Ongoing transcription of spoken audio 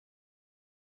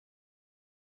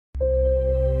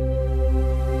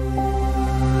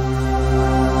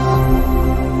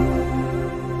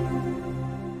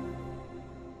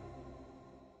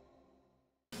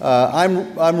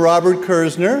I'm Robert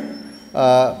Kerzner.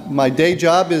 My day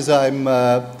job is I'm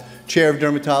chair of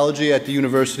dermatology at the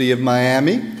University of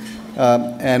Miami,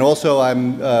 and also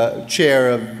I'm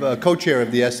co-chair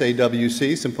of the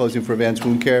SAWC, Symposium for Advanced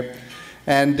Wound Care.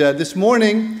 And this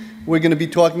morning we're going to be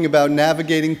talking about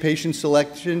navigating patient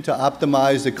selection to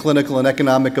optimize the clinical and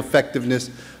economic effectiveness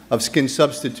of skin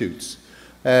substitutes.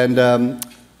 And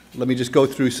let me just go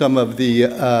through some of the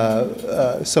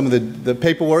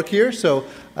paperwork here. So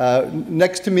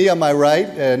next to me on my right,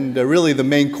 and really the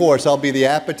main course, I'll be the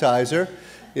appetizer,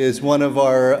 is one of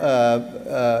our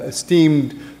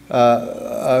esteemed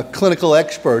clinical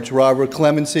experts, Robert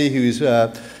Clemency,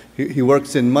 he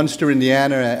works in Munster,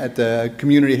 Indiana at the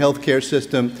community healthcare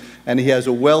system, and he has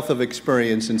a wealth of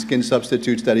experience in skin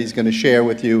substitutes that he's going to share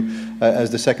with you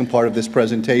as the second part of this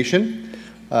presentation.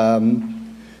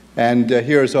 And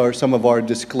here's some of our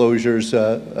disclosures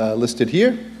listed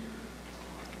here.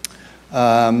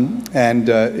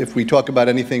 If we talk about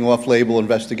anything off-label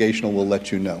investigational, we'll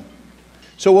let you know.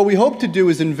 So what we hope to do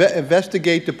is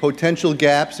investigate the potential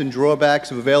gaps and drawbacks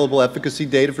of available efficacy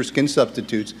data for skin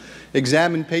substitutes,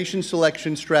 examine patient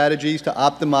selection strategies to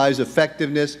optimize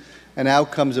effectiveness and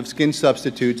outcomes of skin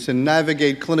substitutes, and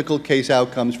navigate clinical case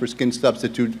outcomes for skin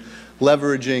substitute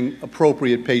leveraging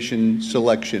appropriate patient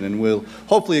selection. And we'll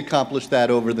hopefully accomplish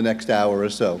that over the next hour or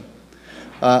so.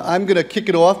 I'm going to kick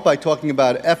it off by talking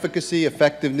about efficacy,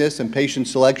 effectiveness, and patient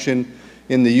selection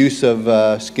in the use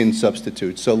of skin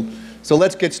substitutes. So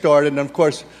let's get started, and of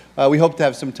course, we hope to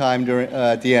have some time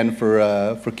at the end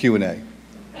for Q&A.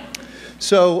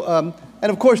 So,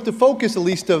 and of course, the focus, at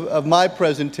least of my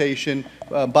presentation,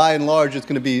 by and large, is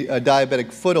going to be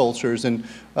diabetic foot ulcers. And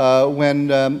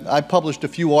when I published a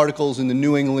few articles in the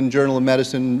New England Journal of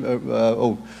Medicine,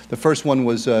 the first one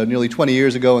was nearly 20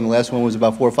 years ago, and the last one was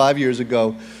about 4 or 5 years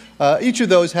ago, each of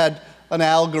those had an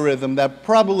algorithm that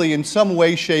probably in some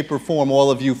way, shape, or form all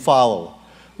of you follow,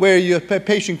 where your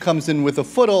patient comes in with a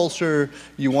foot ulcer,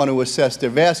 you want to assess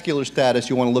their vascular status,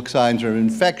 you want to look signs of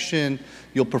infection,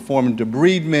 you'll perform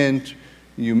debridement,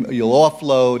 you'll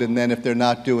offload, and then if they're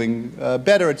not doing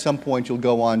better at some point, you'll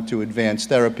go on to advanced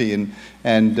therapy, and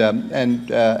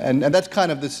that's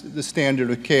kind of the standard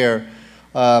of care.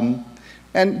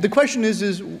 And the question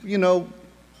is, you know,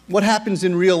 what happens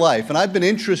in real life? And I've been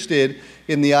interested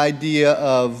in the idea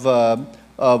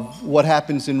of what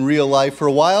happens in real life for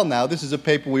a while now. This is a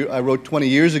paper I wrote 20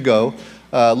 years ago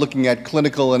looking at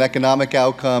clinical and economic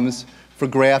outcomes for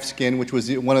graft skin, which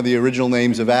was one of the original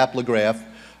names of Apligraf.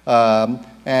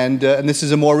 And this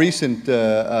is a more recent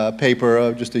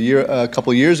paper, just a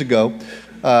couple of years ago,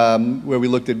 where we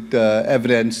looked at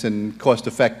evidence and cost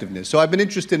effectiveness. So I've been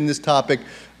interested in this topic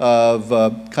of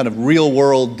kind of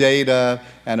real-world data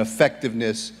and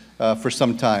effectiveness for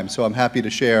some time. So I'm happy to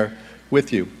share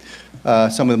with you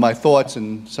some of my thoughts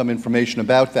and some information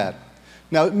about that.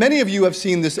 Now, many of you have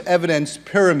seen this evidence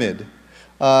pyramid,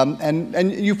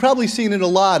 and you've probably seen it a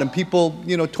lot, and people,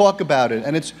 you know, talk about it,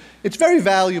 and it's very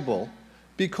valuable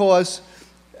because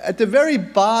at the very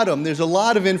bottom there's a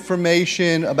lot of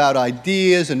information about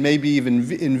ideas and maybe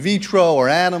even in vitro or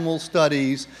animal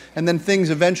studies, and then things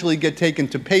eventually get taken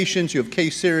to patients. You have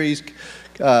case series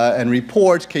and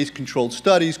reports, case-controlled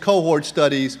studies, cohort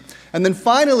studies, and then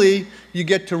finally you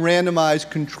get to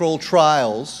randomized controlled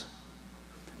trials.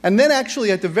 And then actually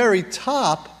at the very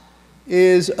top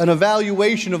is an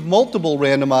evaluation of multiple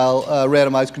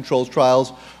randomized controlled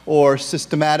trials or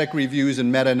systematic reviews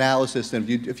and meta-analysis, and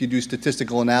if you do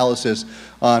statistical analysis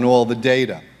on all the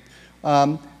data.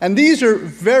 And these are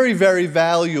very, very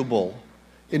valuable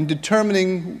in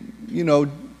determining, you know,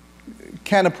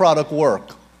 can a product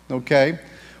work, okay?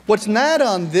 What's not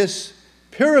on this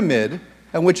pyramid,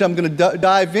 and which I'm going to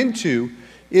dive into,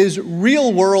 is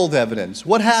real-world evidence.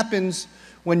 What happens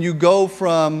when you go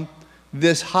from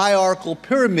this hierarchical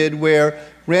pyramid where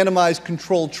randomized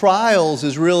controlled trials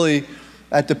is really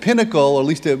at the pinnacle, or at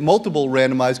least at multiple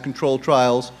randomized controlled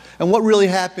trials, and what really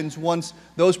happens once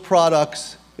those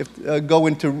products go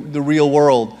into the real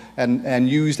world and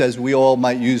used as we all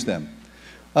might use them.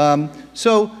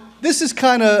 So this is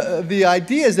kind of the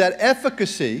idea, is that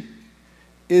efficacy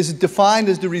is defined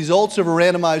as the results of a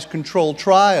randomized controlled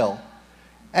trial.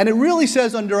 And it really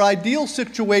says under ideal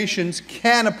situations,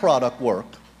 can a product work?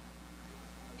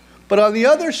 But on the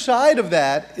other side of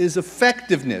that is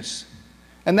effectiveness.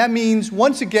 And that means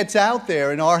once it gets out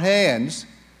there in our hands,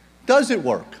 does it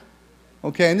work?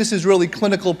 Okay, and this is really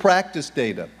clinical practice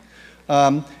data.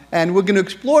 And we're going to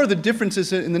explore the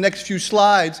differences in the next few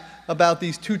slides about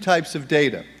these two types of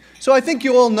data. So I think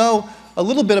you all know a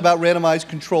little bit about randomized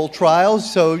controlled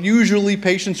trials. So usually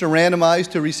patients are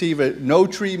randomized to receive no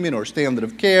treatment or standard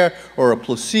of care or a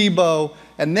placebo.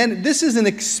 And then this is an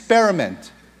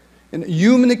experiment, a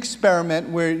human experiment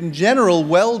where in general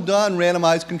well-done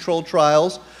randomized controlled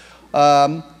trials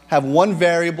have one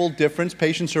variable difference.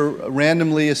 Patients are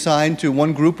randomly assigned to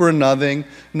one group or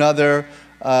another.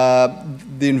 The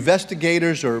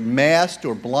investigators are masked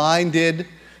or blinded.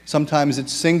 Sometimes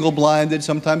it's single-blinded,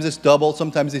 sometimes it's double,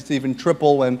 sometimes it's even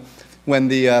triple when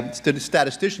the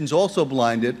statistician's also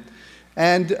blinded.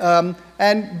 And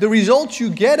the results you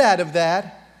get out of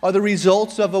that are the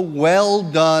results of a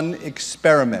well-done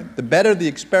experiment. The better the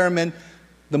experiment,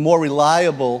 the more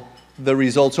reliable the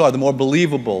results are, the more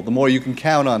believable, the more you can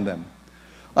count on them.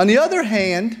 On the other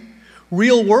hand,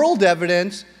 real-world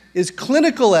evidence is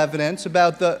clinical evidence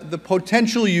about the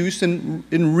potential use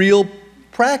in real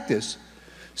practice.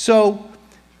 So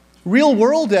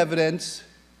real-world evidence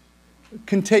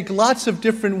can take lots of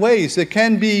different ways. It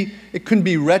can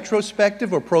be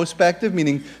retrospective or prospective,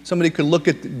 meaning somebody could look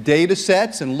at data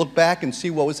sets and look back and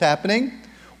see what was happening.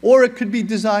 Or it could be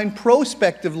designed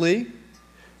prospectively,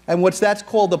 and that's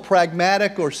called a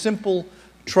pragmatic or simple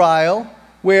trial,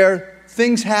 where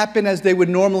things happen as they would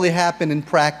normally happen in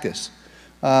practice.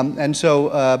 And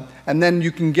then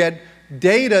you can get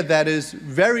data that is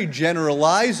very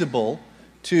generalizable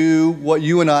to what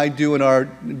you and I do in our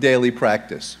daily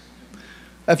practice.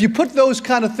 If you put those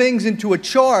kind of things into a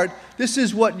chart, this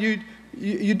is what you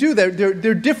do.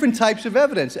 There are different types of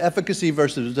evidence: efficacy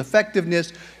versus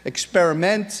effectiveness,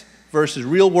 experiment versus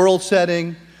real-world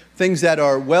setting, things that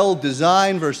are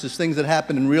well-designed versus things that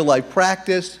happen in real-life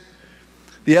practice.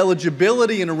 The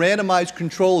eligibility in a randomized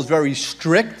control is very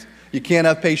strict. You can't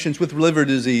have patients with liver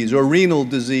disease or renal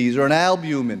disease or an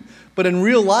albumin. But in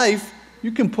real life,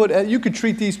 you could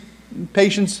treat these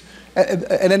patients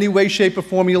in any way, shape, or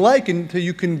form you like until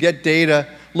you can get data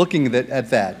looking at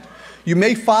that. You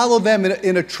may follow them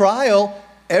in a trial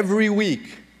every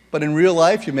week, but in real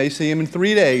life, you may see them in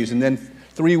 3 days and then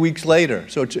 3 weeks later.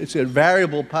 So it's a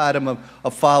variable pattern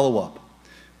of follow-up.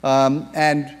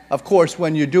 And of course,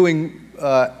 when you're doing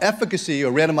efficacy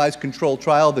or randomized controlled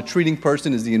trial, the treating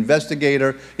person is the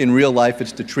investigator. In real life,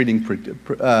 it's the treating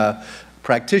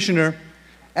practitioner.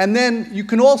 And then you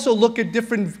can also look at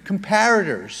different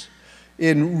comparators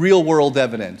in real-world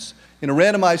evidence. In a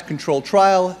randomized controlled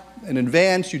trial, in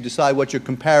advance, you decide what your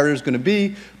comparator is going to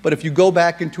be. But if you go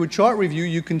back into a chart review,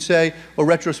 you can say, or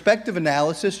retrospective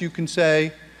analysis, you can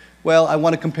say, well, I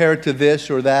want to compare it to this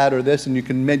or that or this, and you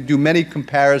can do many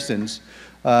comparisons.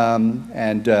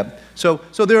 So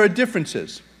there are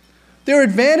differences. There are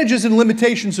advantages and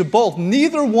limitations of both.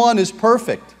 Neither one is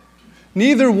perfect.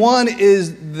 Neither one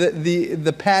is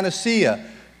the panacea.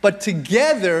 But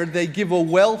together, they give a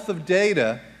wealth of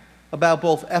data about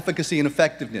both efficacy and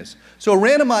effectiveness. So a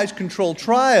randomized controlled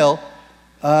trial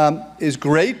is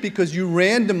great because you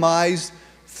randomize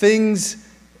things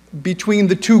between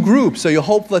the two groups. So you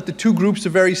hope that the two groups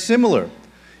are very similar.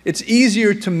 It's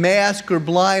easier to mask or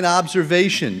blind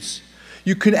observations.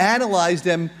 You can analyze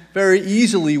them very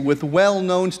easily with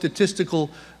well-known statistical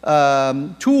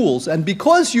tools. And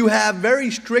because you have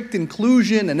very strict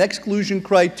inclusion and exclusion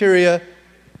criteria,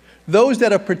 those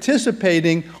that are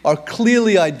participating are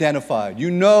clearly identified. You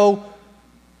know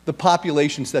the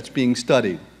populations that's being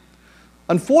studied.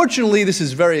 Unfortunately, this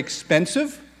is very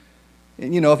expensive.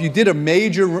 You know, if you did a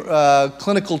major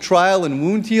clinical trial in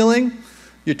wound healing,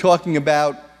 you're talking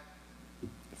about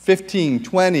 $15,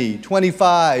 $20,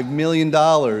 $25 million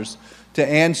to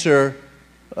answer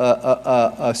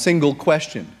a single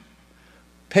question.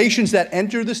 Patients that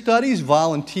enter the studies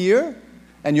volunteer,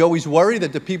 and you always worry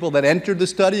that the people that enter the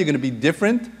study are going to be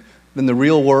different than the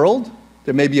real world.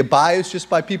 There may be a bias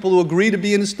just by people who agree to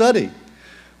be in the study.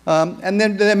 And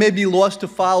then there may be loss to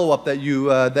follow-up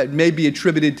that may be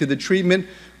attributed to the treatment,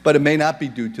 but it may not be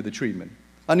due to the treatment.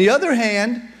 On the other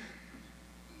hand,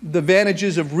 the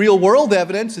advantages of real-world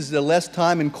evidence is the less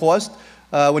time and cost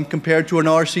when compared to an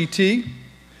RCT,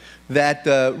 that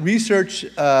research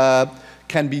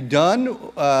can be done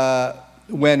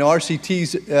when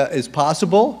RCTs is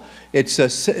possible.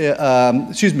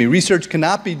 Research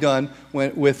cannot be done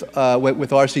with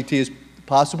RCT is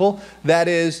possible. That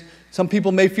is, some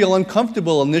people may feel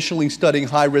uncomfortable initially studying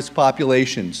high-risk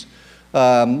populations.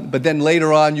 But then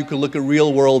later on, you can look at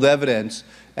real-world evidence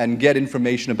and get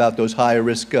information about those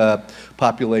higher-risk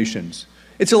populations.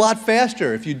 It's a lot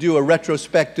faster if you do a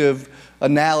retrospective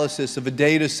analysis of a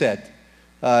data set.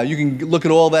 You can look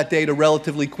at all that data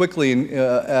relatively quickly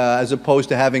as opposed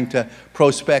to having to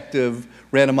prospective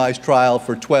randomized trial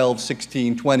for 12,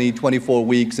 16, 20, 24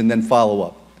 weeks and then follow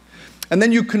up. And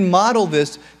then you can model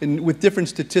this with different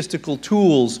statistical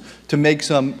tools to make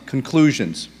some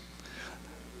conclusions.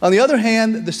 On the other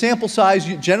hand, the sample size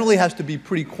generally has to be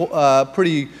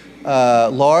pretty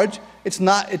large.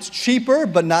 It's cheaper,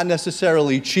 but not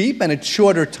necessarily cheap, and it's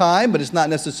shorter time, but it's not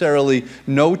necessarily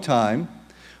no time.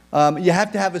 You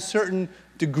have to have a certain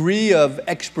degree of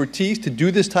expertise to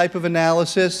do this type of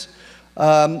analysis.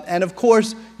 And of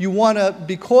course, you want to,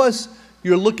 because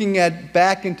you're looking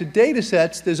back into data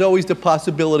sets, there's always the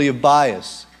possibility of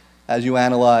bias as you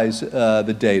analyze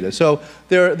the data. So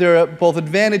there are both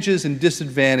advantages and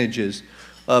disadvantages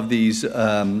of these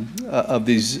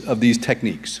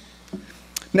techniques.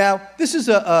 Now, this is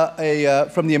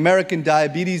from the American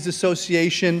Diabetes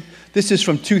Association. This is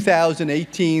from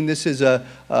 2018. This is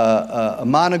a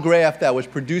monograph that was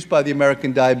produced by the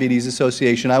American Diabetes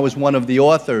Association. I was one of the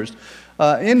authors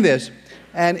in this.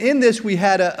 And in this, we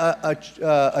had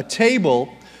a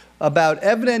table about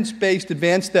evidence-based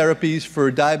advanced therapies for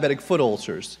diabetic foot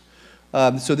ulcers.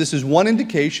 So this is one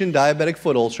indication, diabetic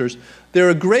foot ulcers. There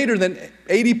are greater than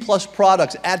 80-plus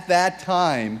products at that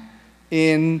time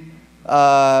for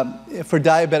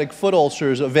diabetic foot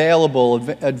ulcers available,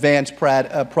 advanced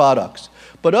products.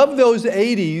 But of those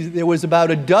 80, there was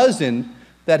about a dozen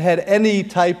that had any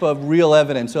type of real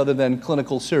evidence other than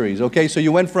clinical series. Okay, so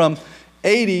you went from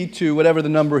 80 to whatever the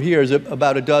number here is,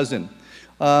 about a dozen.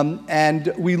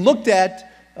 And we looked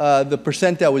at the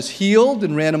percent that was healed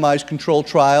in randomized controlled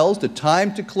trials, the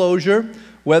time to closure,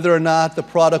 whether or not the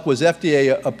product was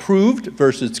FDA approved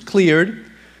versus cleared,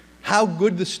 how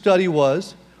good the study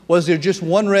was there just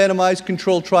one randomized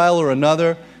controlled trial or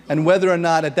another, and whether or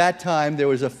not at that time there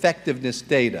was effectiveness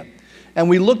data. And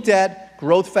we looked at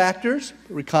growth factors,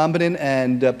 recombinant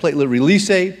and platelet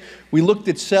releasate. We looked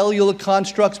at cellular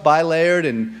constructs, bilayered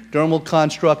and dermal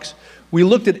constructs. We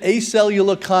looked at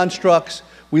acellular constructs.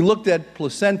 We looked at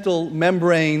placental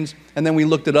membranes, and then we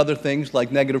looked at other things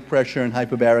like negative pressure and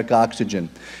hyperbaric oxygen.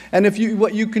 And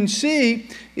what you can see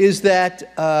is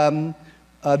that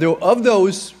of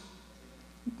those,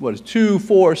 2,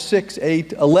 4, 6,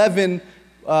 8, 11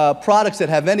 products that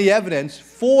have any evidence,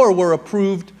 4 were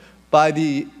approved by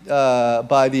the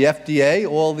FDA.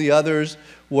 All the others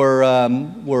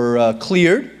were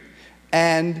cleared.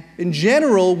 And in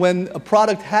general, when a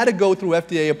product had to go through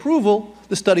FDA approval,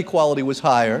 the study quality was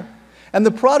higher. And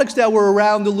the products that were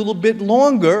around a little bit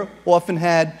longer often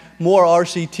had more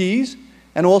RCTs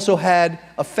and also had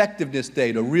effectiveness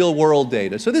data, real-world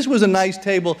data. So this was a nice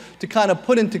table to kind of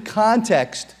put into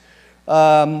context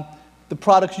the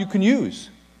products you can use.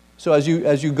 So as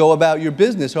you go about your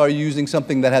business, are you using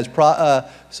something that has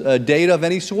data of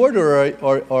any sort,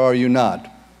 or are you not?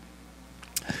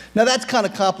 Now that's kind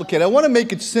of complicated. I want to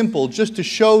make it simple just to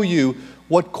show you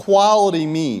what quality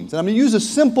means. And I'm going to use a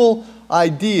simple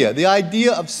idea, the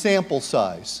idea of sample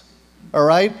size. All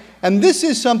right? And this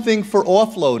is something for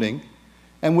offloading.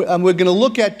 And we're going to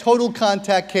look at total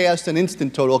contact cast and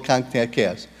instant total contact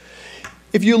cast.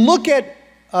 If you look at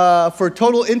for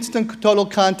instant total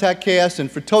contact cast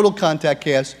and for total contact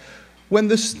cast, when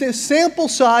the sample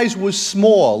size was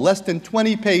small, less than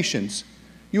 20 patients,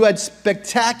 you had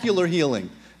spectacular healing,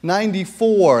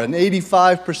 94 and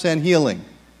 85% healing.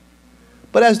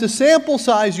 But as the sample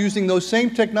size using those same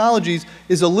technologies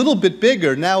is a little bit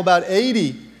bigger, now about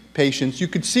 80 patients, you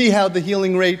could see how the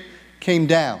healing rate came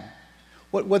down.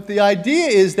 What the idea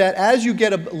is that as you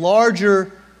get a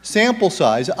larger sample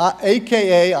size,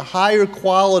 aka a higher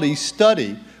quality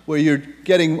study, where you're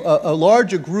getting a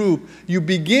larger group, you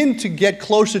begin to get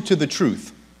closer to the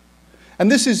truth.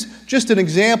 And this is just an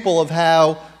example of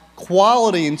how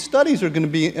quality in studies are going to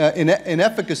be, in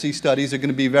efficacy studies, are going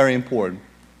to be very important.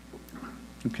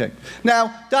 Okay.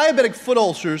 Now, diabetic foot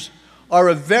ulcers are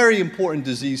a very important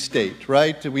disease state,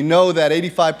 right? We know that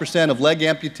 85% of leg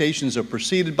amputations are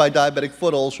preceded by diabetic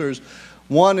foot ulcers.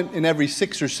 1 in every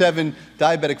 6 or 7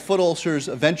 diabetic foot ulcers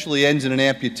eventually ends in an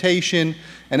amputation,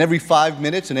 and every 5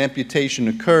 minutes an amputation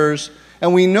occurs.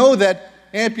 And we know that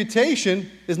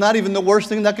amputation is not even the worst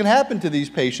thing that can happen to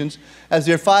these patients, as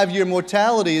their 5-year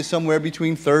mortality is somewhere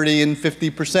between 30 and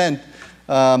 50%.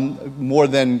 More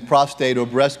than prostate or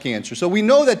breast cancer. So we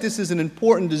know that this is an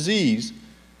important disease.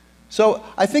 So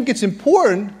I think it's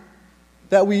important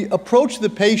that we approach the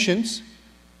patients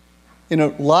in a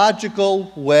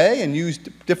logical way and use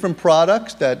different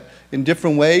products that in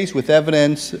different ways with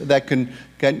evidence that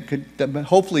that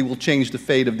hopefully will change the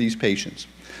fate of these patients.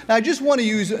 Now I just want to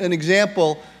use an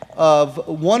example of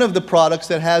one of the products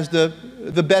that has the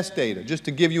best data, just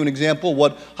to give you an example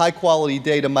what high-quality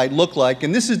data might look like.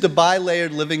 And this is the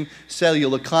bilayered living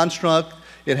cellular construct.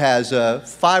 It has a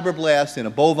fibroblast and a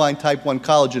bovine type 1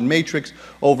 collagen matrix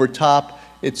over top.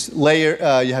 It's you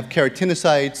have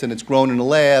keratinocytes, and it's grown in a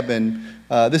lab, and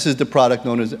this is the product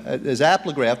known as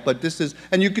Apligraf, but this is,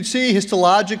 and you can see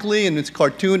histologically in its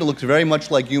cartoon, it looks very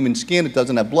much like human skin. It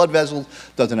doesn't have blood vessels,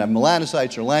 doesn't have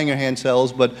melanocytes or Langerhans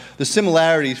cells, but the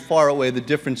similarities far outweigh the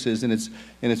differences in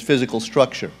its physical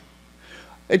structure.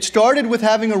 It started with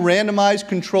having a randomized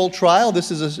controlled trial.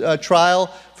 This is a trial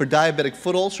for diabetic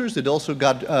foot ulcers. It also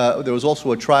there was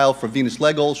also a trial for venous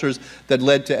leg ulcers that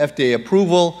led to FDA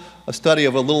approval, a study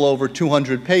of a little over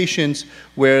 200 patients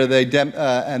where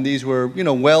and these were,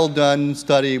 well-done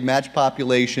study, matched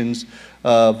populations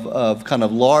of kind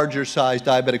of larger-sized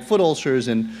diabetic foot ulcers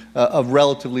and of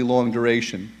relatively long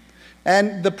duration.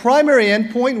 And the primary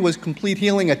endpoint was complete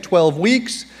healing at 12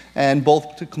 weeks, and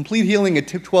both complete healing at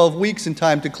 12 weeks and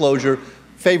time to closure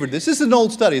favored this. This is an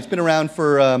old study. It's been around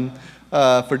for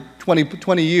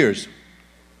 20 years.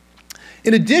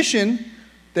 In addition,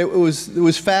 it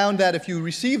was found that if you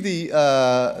receive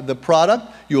the product,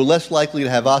 you are less likely to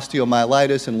have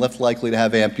osteomyelitis and less likely to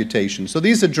have amputation. So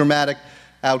these are dramatic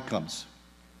outcomes.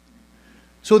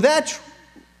 So that's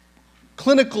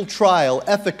clinical trial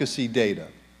efficacy data.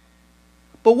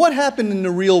 But what happened in the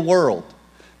real world?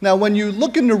 Now, when you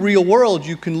look in the real world,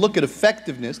 you can look at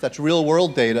effectiveness, that's real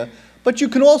world data, but you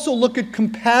can also look at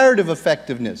comparative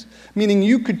effectiveness, meaning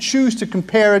you could choose to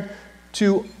compare it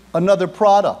to another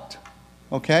product,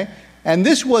 okay? And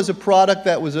this was a product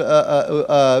that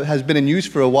has been in use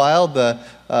for a while, the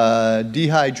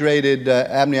dehydrated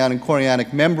amniotic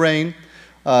chorionic membrane.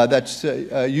 That's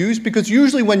used because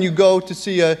usually when you go to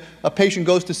see a patient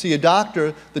goes to see a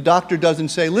doctor, the doctor doesn't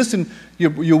say, listen,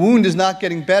 your wound is not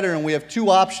getting better and we have two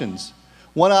options.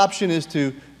 One option is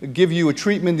to give you a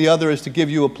treatment, the other is to give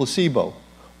you a placebo.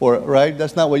 Right?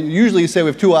 That's not what usually you say.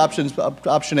 We have two options,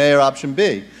 option A or option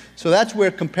B. So that's where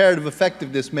comparative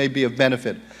effectiveness may be of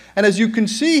benefit. And as you can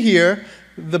see here,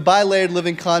 the bilayered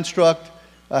living construct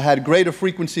had greater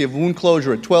frequency of wound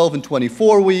closure at 12 and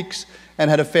 24 weeks, and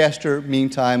had a faster mean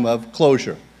time of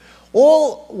closure.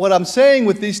 What I'm saying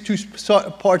with these two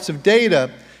parts of data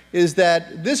is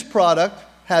that this product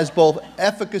has both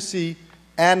efficacy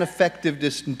and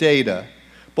effectiveness data,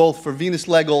 both for venous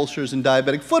leg ulcers and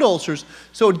diabetic foot ulcers,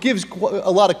 so it gives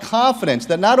a lot of confidence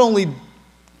that not only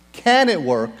can it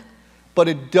work, but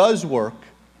it does work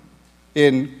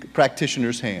in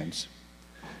practitioners' hands.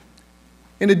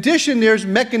 In addition, there's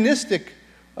mechanistic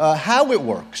how it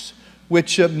works,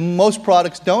 which most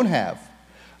products don't have.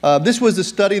 This was a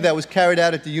study that was carried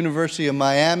out at the University of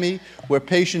Miami, where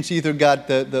patients either got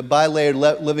the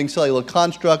bilayered living cellular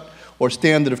construct or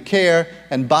standard of care,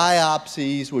 and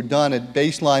biopsies were done at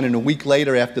baseline and a week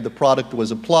later after the product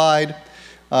was applied.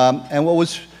 And what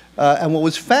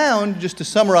was found, just to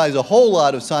summarize a whole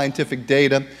lot of scientific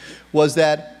data, was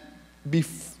that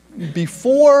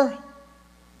before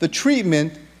the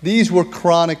treatment, these were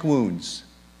chronic wounds,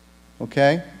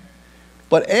 okay?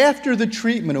 But after the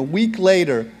treatment, a week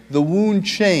later, the wound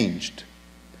changed.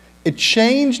 It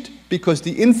changed because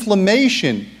the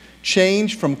inflammation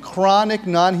changed from chronic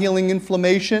non-healing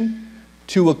inflammation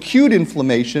to acute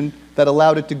inflammation that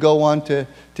allowed it to go on to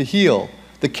heal.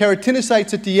 The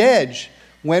keratinocytes at the edge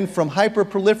went from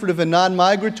hyperproliferative and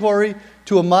non-migratory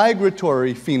to a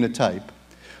migratory phenotype.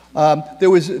 There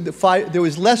was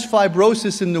less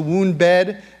fibrosis in the wound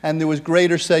bed, and there was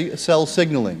greater cell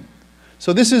signaling.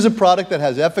 So this is a product that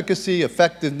has efficacy,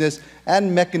 effectiveness,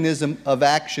 and mechanism of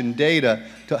action data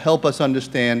to help us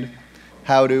understand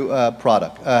how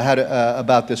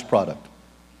about this product.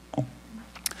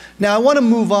 Now I want to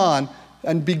move on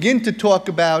and begin to talk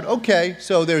about, okay,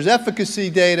 so there's efficacy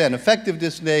data and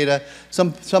effectiveness data.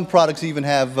 Some products even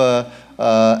have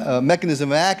a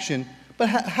mechanism of action, but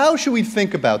how should we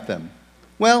think about them?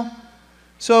 Well,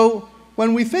 so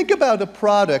when we think about the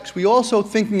products, we're also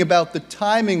thinking about the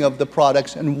timing of the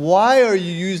products and why are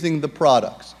you using the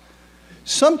products.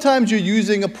 Sometimes you're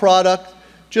using a product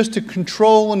just to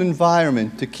control an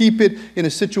environment, to keep it in a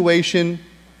situation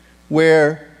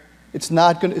where it's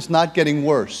not getting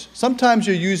worse. Sometimes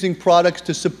you're using products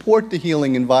to support the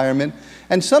healing environment,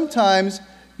 and sometimes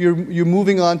you're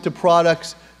moving on to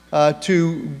products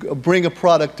to bring a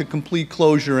product to complete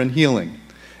closure and healing.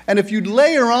 And if you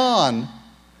layer on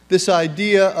this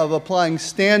idea of applying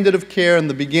standard of care in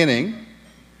the beginning,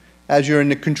 as you're in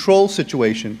a control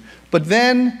situation, but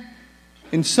then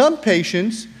in some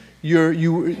patients,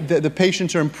 the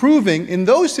patients are improving. In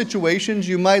those situations,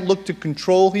 you might look to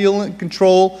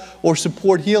control or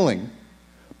support healing.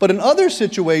 But in other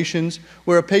situations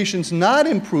where a patient's not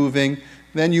improving,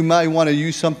 then you might want to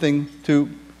use something to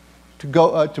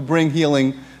bring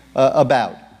healing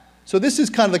about. So this is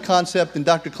kind of the concept, and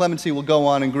Dr. Clemency will go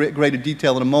on in greater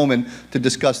detail in a moment to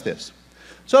discuss this.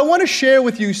 So I want to share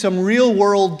with you some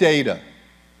real-world data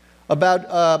about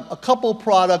a couple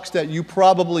products that you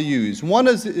probably use. One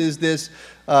is this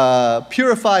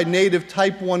purified native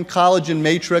type 1 collagen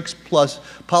matrix plus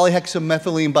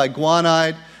polyhexamethylene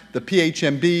biguanide, the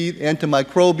PHMB,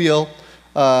 antimicrobial,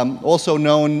 also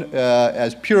known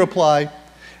as PuriPly.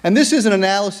 And this is an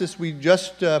analysis we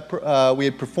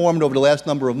had performed over the last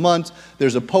number of months.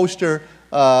 There's a poster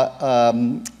at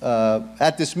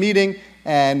this meeting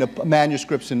and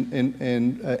manuscripts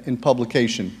in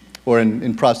publication, or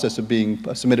in process of being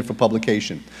submitted for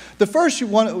publication. The first you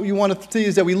want to see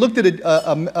is that we looked at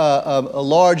a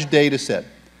large data set,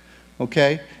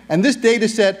 okay? And this data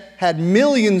set had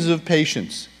millions of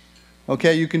patients,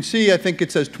 okay? You can see, I think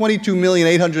it says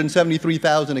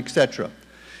 22,873,000, etc.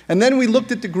 And then we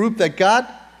looked at the group that got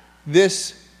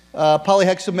this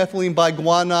polyhexamethylene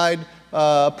biguanide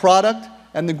product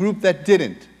and the group that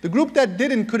didn't. The group that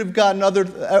didn't could have gotten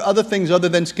other things other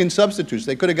than skin substitutes.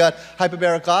 They could have got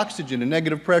hyperbaric oxygen and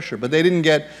negative pressure, but they didn't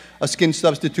get a skin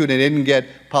substitute and they didn't get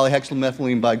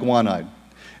polyhexamethylene biguanide.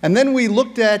 And then we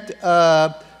looked at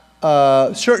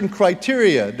certain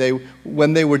criteria,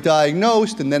 when they were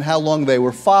diagnosed and then how long they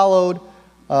were followed.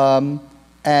 And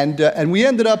we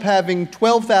ended up having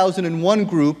 12,000 in one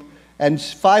group and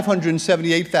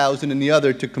 578,000 in the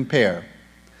other to compare.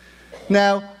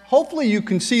 Now, hopefully you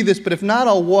can see this, but if not,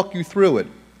 I'll walk you through it.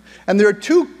 And there are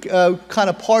two kind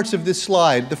of parts of this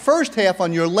slide. The first half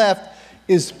on your left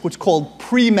is what's called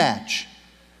pre-match.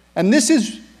 And this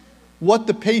is what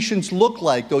the patients look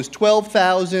like, those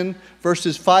 12,000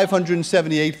 versus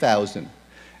 578,000.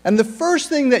 And the first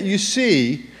thing that you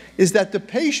see is that the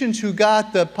patients who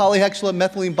got the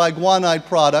polyhexamethylene biguanide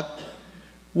product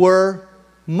were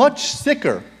much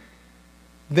sicker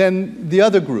than the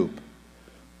other group.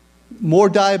 More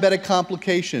diabetic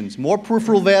complications, more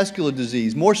peripheral vascular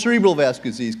disease, more cerebral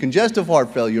vascular disease, congestive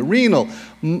heart failure, renal,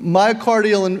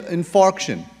 myocardial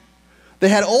infarction. They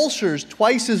had ulcers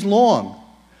twice as long.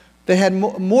 They had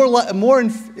more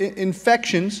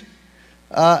infections,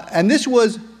 and this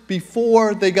was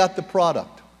before they got the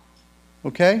product,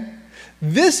 okay?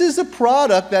 This is a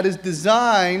product that is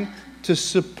designed to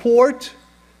support,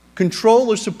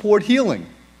 control, or support healing.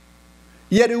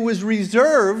 Yet it was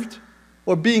reserved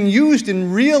or being used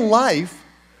in real life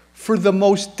for the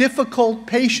most difficult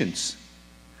patients.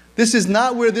 This is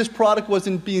not where this product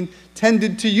wasn't being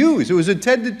intended to use. It was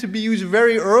intended to be used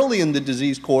very early in the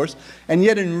disease course, and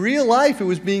yet in real life it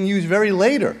was being used very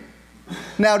later.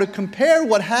 Now, to compare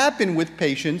what happened with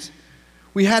patients,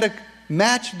 we had to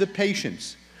match the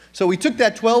patients. So we took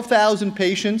that 12,000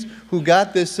 patients who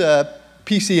got this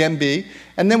PCMB,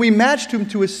 and then we matched them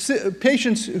to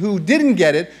patients who didn't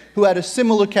get it, who had a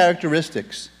similar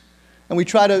characteristics. And we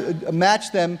tried to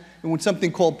match them with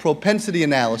something called propensity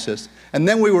analysis. And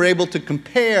then we were able to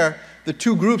compare the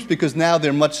two groups because now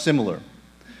they're much similar.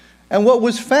 And what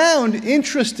was found,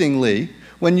 interestingly,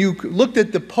 when you looked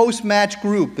at the post-match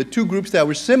group, the two groups that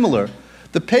were similar,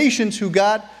 the patients who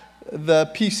got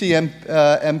the PCMP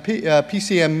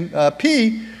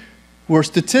were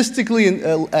statistically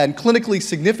and clinically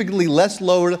significantly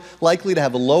likely to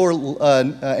have a lower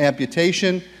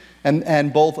amputation,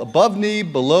 and both above knee,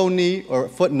 below knee, or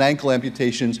foot and ankle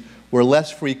amputations were less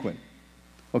frequent.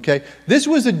 Okay? This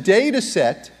was a data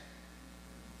set,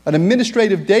 an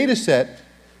administrative data set,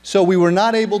 so we were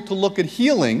not able to look at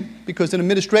healing, because in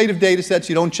administrative data sets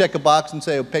you don't check a box and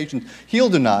say a patient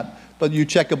healed or not, but you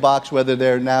check a box whether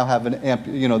they now have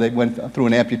they went through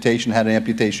an amputation, had an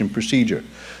amputation procedure.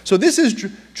 So this is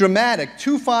dramatic.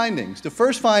 Two findings. The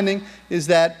first finding is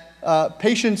that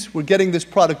patients were getting this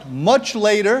product much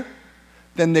later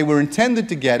than they were intended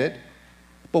to get it,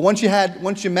 but once you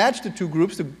matched the two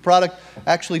groups, the product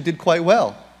actually did quite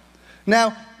well.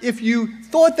 Now, if you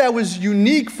thought that was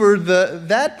unique for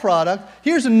that product,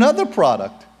 here's another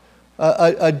product,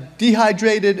 a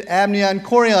dehydrated amnion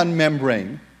chorion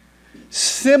membrane.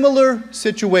 Similar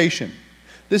situation.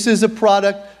 This is a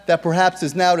product that perhaps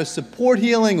is now to support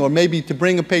healing or maybe to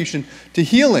bring a patient to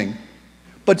healing.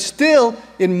 But still,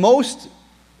 in most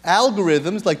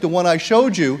algorithms, like the one I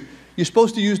showed you, you're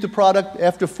supposed to use the product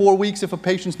after 4 weeks if a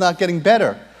patient's not getting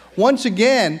better. Once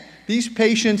again, these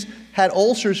patients had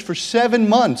ulcers for 7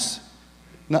 months,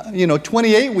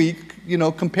 28 weeks,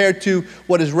 compared to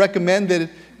what is recommended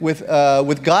with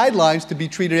guidelines to be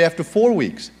treated after 4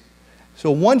 weeks. So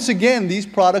once again, these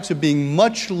products are being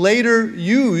much later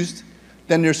used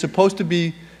than they're supposed to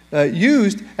be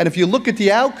used, and if you look at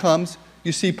the outcomes,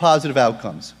 you see positive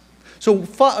outcomes. So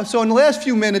in the last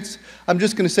few minutes, I'm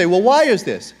just going to say, well, why is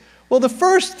this? Well, the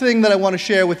first thing that I want to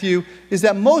share with you is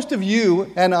that most of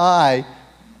you and I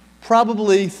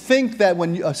probably think that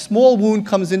when a small wound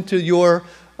comes into your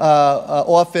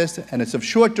office and it's of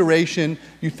short duration,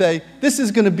 you say, this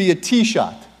is going to be a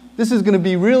T-shot. This is going to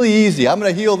be really easy. I'm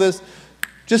going to heal this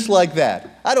just like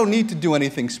that. I don't need to do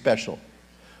anything special.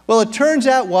 Well, it turns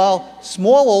out while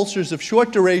small ulcers of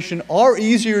short duration are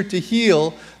easier to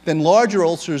heal than larger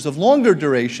ulcers of longer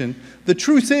duration, the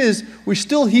truth is we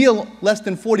still heal less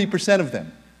than 40% of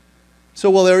them. So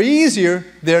while they're easier,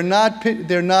 they're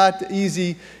not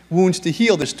easy wounds to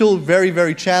heal. They're still very,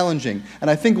 very challenging. And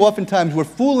I think oftentimes we're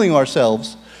fooling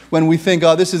ourselves when we think,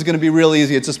 oh, this is going to be real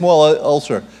easy. It's a small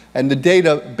ulcer. And the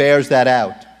data bears that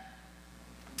out.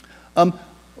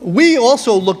 We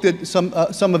also looked at some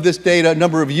of this data a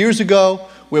number of years ago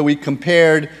where we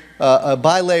compared a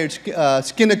bilayered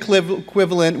skin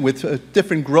equivalent with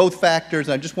different growth factors.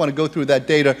 And I just want to go through that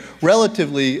data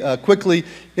relatively quickly.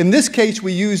 In this case,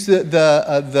 we used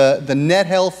the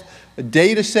NetHealth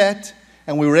data set,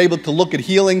 and we were able to look at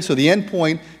healing. So the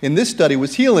endpoint in this study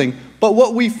was healing. But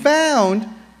what we found,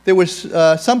 there was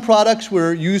some products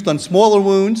were used on smaller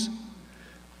wounds.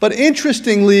 But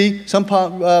interestingly, some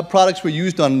products were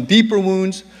used on deeper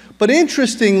wounds. But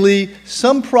interestingly,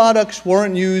 some products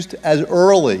weren't used as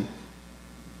early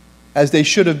as they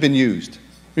should have been used.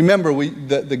 Remember,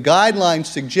 the guidelines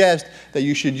suggest that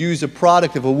you should use a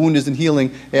product if a wound isn't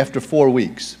healing after 4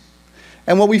 weeks.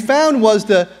 And what we found was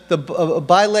the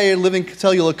bilayered living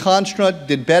cellular construct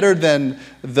did better than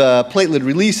the platelet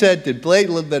release set, did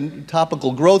better than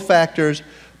topical growth factors.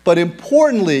 But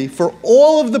importantly, for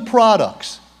all of the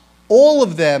products, all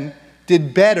of them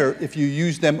did better if you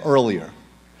used them earlier.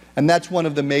 And that's one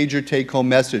of the major take-home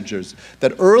messages,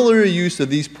 that earlier use of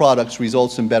these products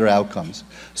results in better outcomes.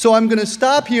 So I'm going to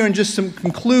stop here and just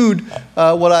conclude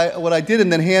what I did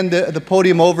and then hand the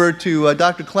podium over to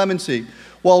Dr. Clemency.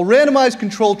 While randomized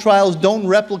controlled trials don't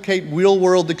replicate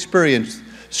real-world experience,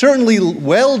 certainly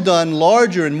well-done,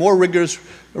 larger and more rigorous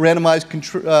randomized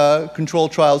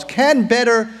controlled trials can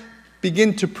better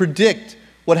begin to predict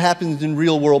what happens in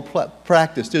real-world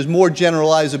practice. There's more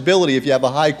generalizability if you have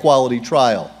a high-quality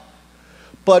trial.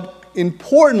 But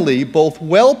importantly, both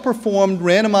well-performed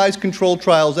randomized controlled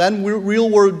trials and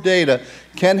real-world data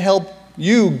can help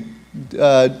you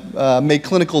make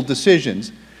clinical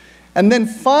decisions. And then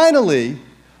finally,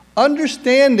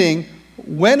 understanding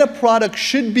when a product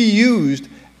should be used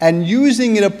and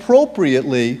using it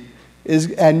appropriately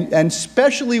and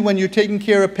especially when you're taking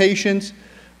care of patients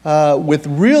with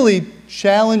really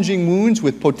challenging wounds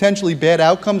with potentially bad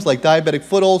outcomes like diabetic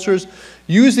foot ulcers,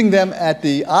 using them at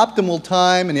the optimal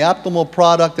time and the optimal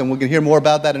product, and we're going to hear more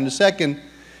about that in a second,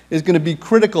 is going to be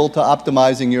critical to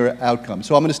optimizing your outcome.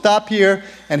 So I'm going to stop here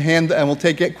and we'll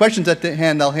take questions at the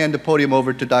end. I'll hand the podium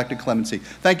over to Dr. Clemency.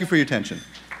 Thank you for your attention.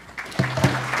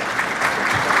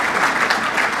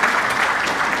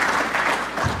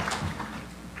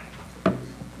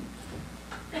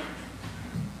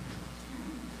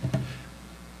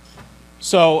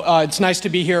 So it's nice to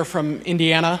be here from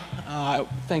Indiana.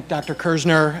 Thank Dr.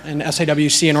 Kerzner and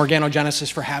SAWC and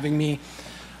Organogenesis for having me.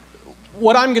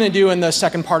 What I'm going to do in the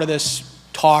second part of this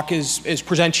talk is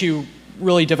present you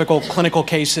really difficult clinical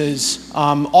cases.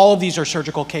 All of these are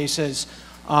surgical cases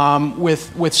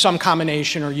with some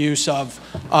combination or use of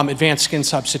advanced skin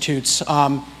substitutes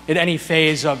at any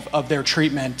phase of their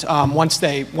treatment, once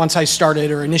I started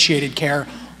or initiated care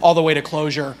all the way to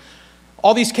closure.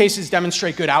 All these cases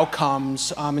demonstrate good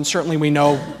outcomes, and certainly we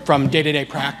know from day-to-day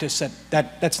practice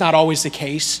that's not always the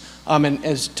case. And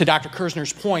as to Dr.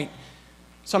 Kerzner's point,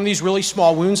 some of these really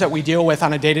small wounds that we deal with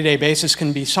on a day-to-day basis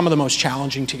can be some of the most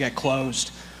challenging to get closed.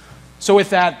 So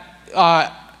with that,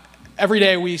 every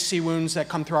day we see wounds that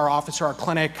come through our office or our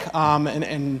clinic,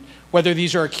 and whether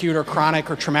these are acute or chronic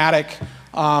or traumatic,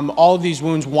 all of these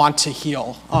wounds want to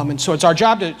heal. And so it's our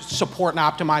job to support and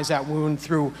optimize that wound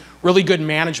through really good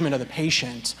management of the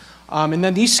patient. And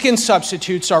then these skin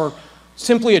substitutes are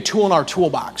simply a tool in our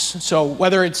toolbox. So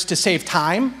whether it's to save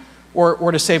time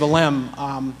or to save a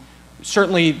limb,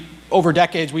 certainly over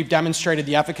decades we've demonstrated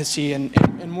the efficacy and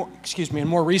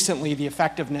more recently the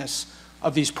effectiveness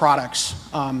of these products.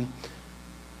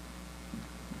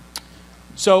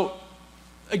 So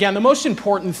again, the most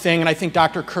important thing, and I think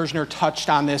Dr. Kerzner touched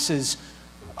on this, is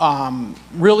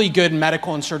really good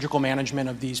medical and surgical management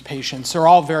of these patients. They're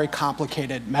all very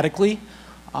complicated medically,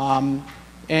 and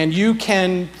you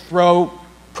can throw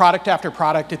product after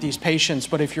product at these patients,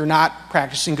 but if you're not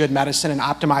practicing good medicine and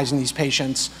optimizing these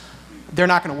patients, they're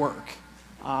not going to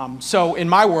work. So in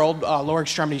my world, lower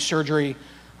extremity surgery,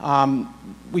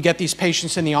 we get these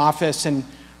patients in the office, and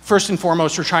first and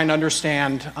foremost, we're trying to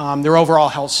understand their overall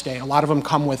health state. A lot of them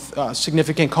come with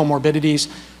significant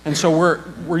comorbidities, And so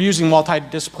we're using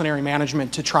multidisciplinary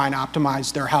management to try and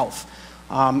optimize their health.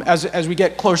 As we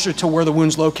get closer to where the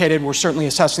wound's located, we're certainly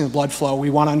assessing the blood flow. We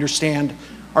want to understand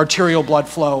arterial blood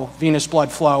flow, venous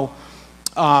blood flow.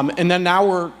 And then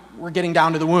now we're getting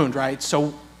down to the wound, right?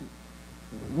 So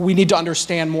we need to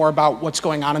understand more about what's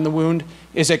going on in the wound.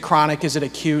 Is it chronic? Is it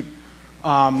acute?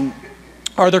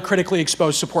 Are there critically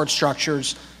exposed support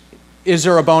structures? Is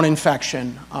there a bone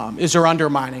infection? Is there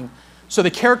undermining? So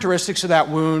the characteristics of that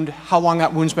wound, how long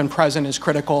that wound's been present is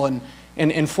critical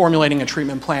in formulating a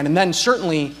treatment plan. And then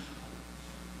certainly,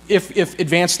 if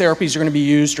advanced therapies are going to be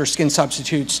used or skin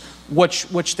substitutes,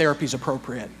 which therapy is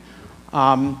appropriate.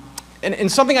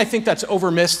 And something I think that's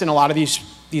overmissed in a lot of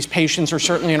these patients, or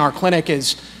certainly in our clinic,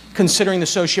 is considering the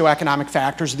socioeconomic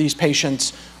factors of these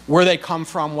patients, where they come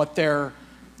from, what their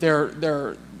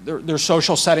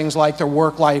social settings like, their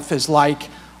work life is like.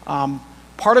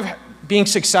 Part of being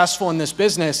successful in this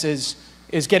business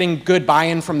is getting good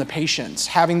buy-in from the patients,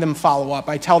 having them follow up.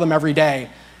 I tell them every day,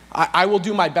 I will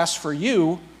do my best for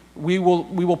you. We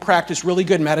will practice really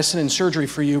good medicine and surgery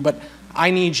for you, but I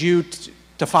need you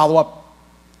to follow up.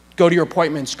 Go to your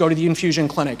appointments, go to the infusion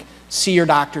clinic, see your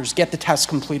doctors, get the tests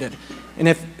completed. And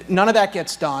if none of that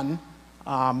gets done,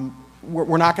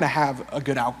 we're not going to have a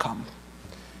good outcome.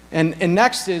 And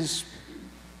next is,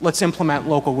 let's implement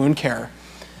local wound care.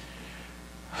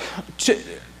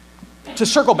 To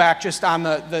circle back just on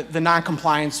the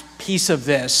non-compliance piece of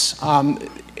this,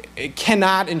 it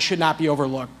cannot and should not be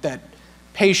overlooked that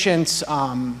patients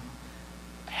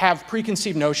have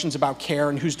preconceived notions about care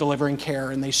and who's delivering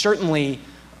care, and they certainly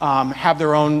have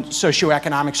their own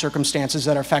socioeconomic circumstances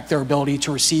that affect their ability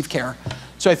to receive care.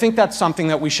 So I think that's something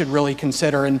that we should really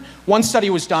consider. And one study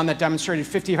was done that demonstrated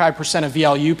 55% of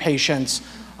VLU patients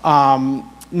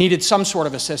needed some sort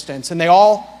of assistance, and they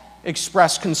all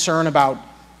expressed concern about,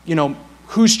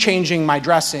 who's changing my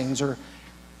dressings, or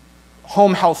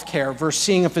home health care versus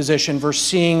seeing a physician versus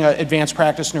seeing an advanced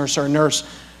practice nurse or a nurse,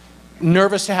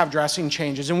 nervous to have dressing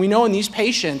changes. And we know in these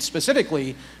patients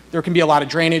specifically, there can be a lot of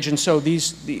drainage, and so the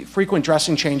frequent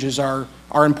dressing changes are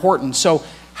important. So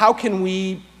how can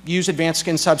we use advanced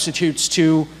skin substitutes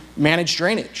to manage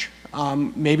drainage?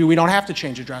 Maybe we don't have to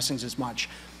change the dressings as much.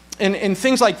 And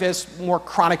things like this, more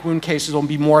chronic wound cases will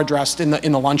be more addressed in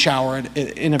the lunch hour at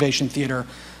Innovation Theater.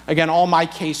 Again, all my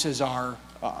cases are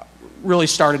really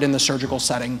started in the surgical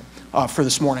setting for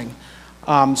this morning.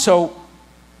 So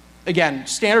again,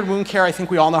 standard wound care, I think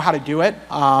we all know how to do it.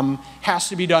 Has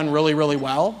to be done really, really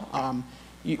well.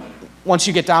 Once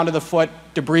you get down to the foot,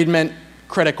 debridement,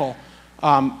 critical.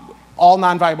 All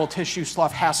non-viable tissue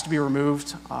slough has to be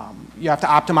removed. You have to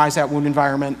optimize that wound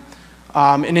environment.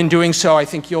 And in doing so, I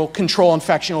think you'll control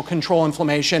infection, you'll control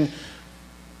inflammation.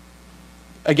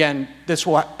 Again, this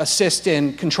will assist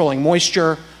in controlling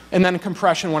moisture, and then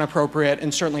compression when appropriate,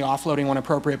 and certainly offloading when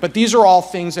appropriate. But these are all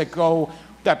things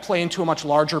that play into a much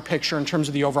larger picture in terms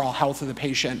of the overall health of the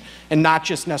patient, and not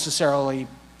just necessarily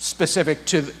specific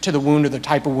to the wound or the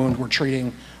type of wound we're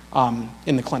treating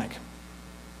in the clinic.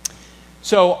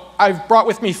 So I've brought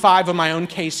with me 5 of my own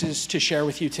cases to share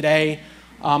with you today.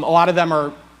 A lot of them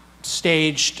are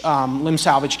staged limb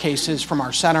salvage cases from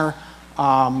our center.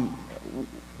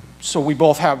 So we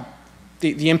both have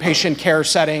the inpatient care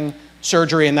setting,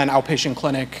 surgery, and then outpatient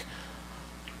clinic.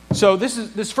 So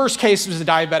this first case was a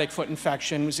diabetic foot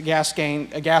infection. It was a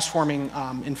gas-forming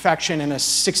infection in a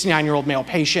 69-year-old male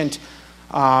patient.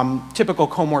 Typical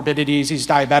comorbidities: he's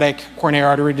diabetic, coronary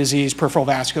artery disease, peripheral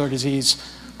vascular disease,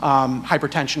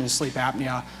 hypertension, and sleep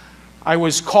apnea. I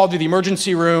was called to the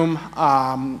emergency room.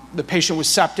 The patient was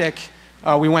septic.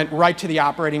 We went right to the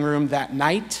operating room that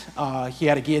night. He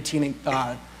had a guillotine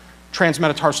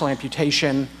transmetatarsal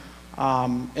amputation.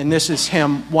 And this is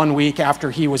him 1 week after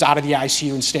he was out of the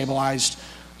ICU and stabilized,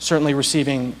 certainly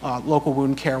receiving local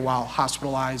wound care while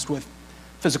hospitalized with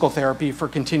physical therapy for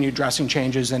continued dressing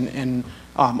changes and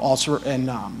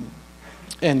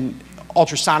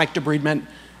ultrasonic debridement,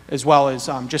 as well as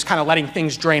just kind of letting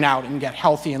things drain out and get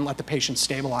healthy and let the patient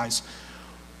stabilize.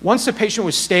 Once the patient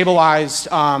was stabilized,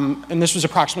 and this was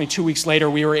approximately 2 weeks later,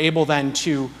 we were able then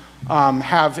to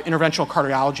have interventional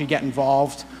cardiology get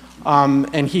involved.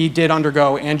 And he did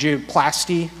undergo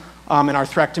angioplasty and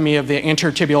arthrectomy of the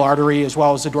anterior tibial artery as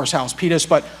well as the dorsalis pedis,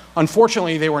 but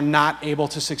unfortunately they were not able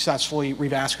to successfully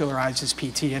revascularize his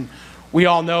PT. And we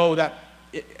all know that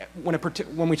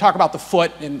when we talk about the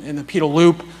foot and the pedal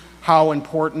loop, how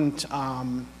important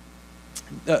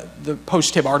the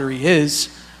post-tib artery is.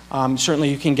 Certainly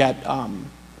you can get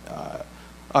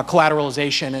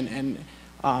collateralization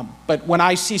but when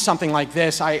I see something like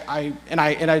this,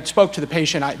 I spoke to the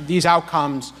patient. These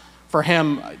outcomes for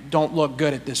him don't look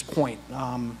good at this point.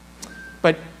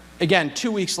 But again,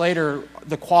 2 weeks later,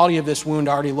 the quality of this wound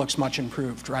already looks much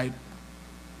improved, right?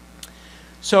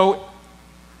 So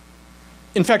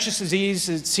infectious disease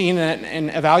is seen and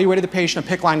evaluated the patient. A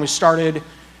PICC line was started.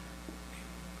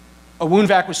 A wound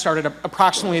vac was started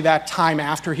approximately that time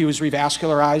after he was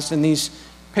revascularized, and these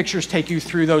pictures take you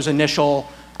through those initial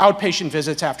outpatient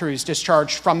visits after he was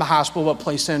discharged from the hospital but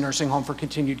placed in a nursing home for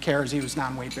continued care as he was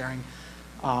non-weight bearing.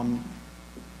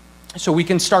 So we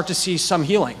can start to see some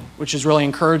healing, which is really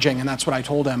encouraging, and that's what I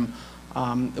told him.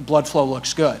 The blood flow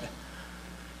looks good.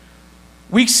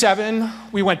 Week 7,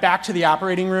 we went back to the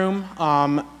operating room.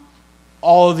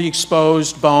 All of the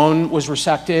exposed bone was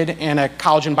resected, and a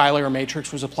collagen bilayer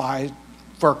matrix was applied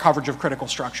for coverage of critical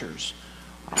structures.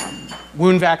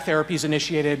 Wound vac therapy is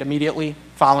initiated immediately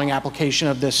following application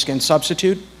of this skin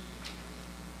substitute.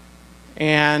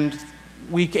 And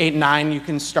week 8 and 9, you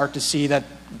can start to see that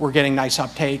we're getting nice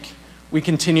uptake. We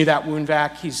continue that wound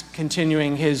vac. He's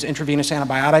continuing his intravenous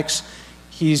antibiotics.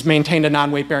 He's maintained a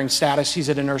non-weight bearing status. He's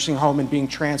at a nursing home and being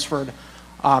transferred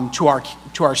to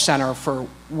our center for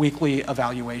weekly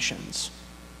evaluations.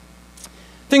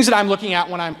 Things that I'm looking at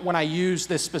when I use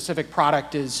this specific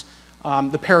product is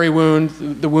the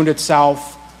peri-wound, the wound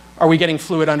itself. Are we getting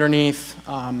fluid underneath?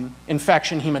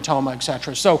 Infection, hematoma, et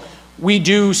cetera. So we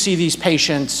do see these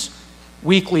patients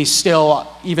weekly still,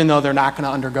 even though they're not going to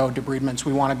undergo debridements.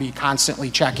 We want to be constantly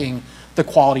checking the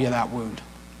quality of that wound.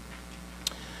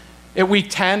 At week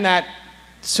 10, that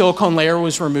silicone layer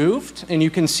was removed, and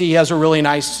you can see he has a really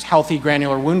nice, healthy,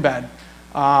 granular wound bed.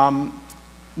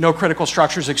 No critical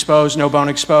structures exposed, no bone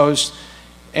exposed.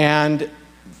 And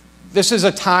this is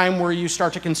a time where you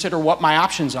start to consider what my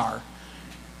options are.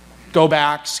 Go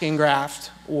back, skin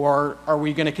graft, or are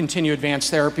we going to continue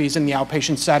advanced therapies in the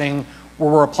outpatient setting where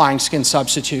we're applying skin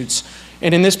substitutes?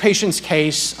 And in this patient's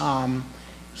case,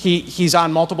 he's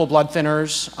on multiple blood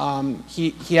thinners.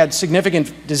 He had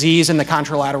significant disease in the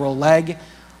contralateral leg.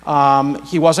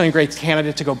 He wasn't a great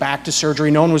candidate to go back to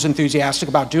surgery. No one was enthusiastic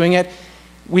about doing it.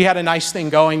 We had a nice thing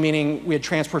going, meaning we had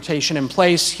transportation in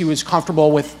place. He was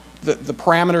comfortable with the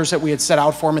parameters that we had set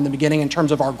out for him in the beginning in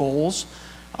terms of our goals.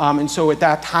 And so at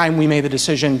that time, we made the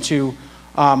decision to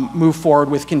move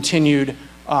forward with continued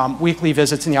weekly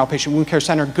visits in the outpatient wound care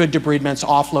center, good debridements,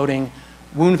 offloading,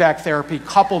 wound vac therapy,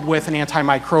 coupled with an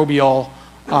antimicrobial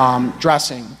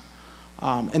dressing.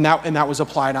 And that was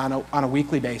applied on a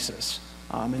weekly basis.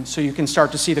 And so you can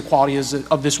start to see the quality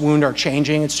of this wound are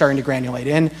changing. It's starting to granulate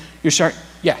in.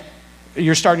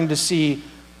 You're starting to see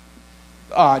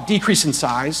decrease in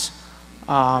size,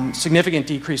 significant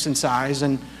decrease in size.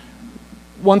 And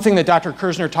one thing that Dr.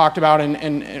 Kersner talked about,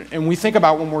 and we think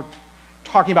about when we're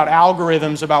talking about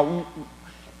algorithms about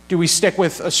do we stick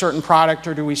with a certain product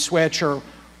or do we switch or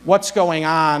what's going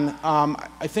on,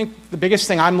 I think the biggest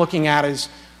thing I'm looking at is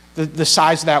the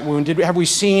size of that wound. Have we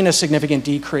seen a significant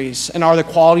decrease? And are the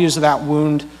qualities of that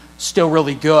wound still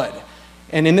really good?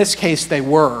 And in this case, they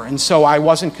were. And so I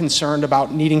wasn't concerned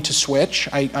about needing to switch.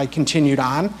 I continued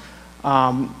on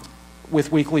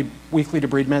with weekly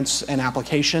debridements and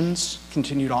applications,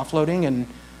 continued offloading. And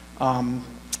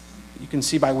you can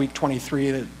see by week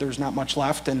 23 that there's not much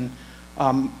left. And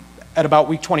at about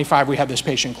week 25, we had this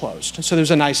patient closed. So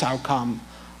there's a nice outcome.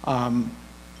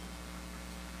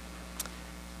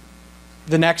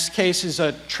 The next case is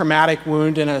a traumatic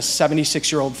wound in a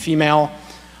 76-year-old female.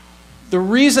 The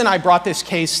reason I brought this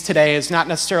case today is not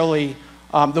necessarily,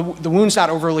 the wound's not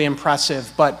overly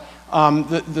impressive, but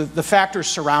the factors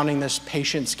surrounding this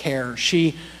patient's care.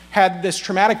 She had this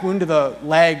traumatic wound to the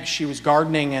leg. She was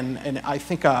gardening, and I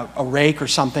think a rake or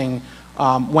something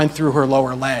went through her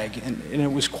lower leg, and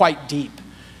it was quite deep.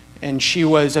 And she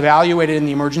was evaluated in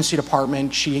the emergency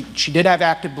department. She did have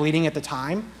active bleeding at the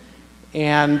time,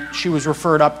 and she was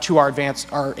referred up to our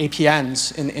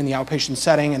APNs in the outpatient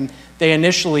setting, and they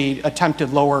initially attempted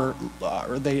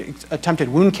attempted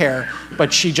wound care,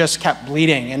 but she just kept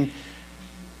bleeding. And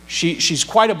she's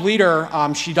quite a bleeder.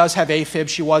 She does have AFib.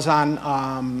 She was on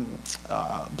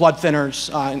blood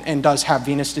thinners and does have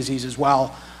venous disease as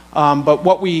well. But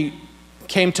what we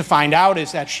came to find out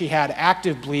is that she had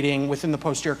active bleeding within the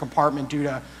posterior compartment due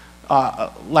to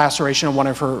laceration of one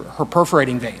of her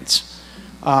perforating veins.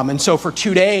 And so for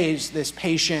 2 days, this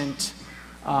patient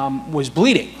was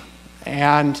bleeding.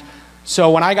 And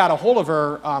so when I got a hold of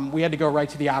her, we had to go right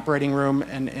to the operating room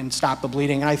and stop the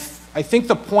bleeding. And I think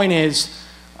the point is,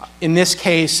 in this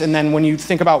case, and then when you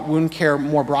think about wound care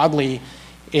more broadly,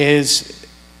 is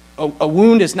a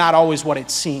wound is not always what it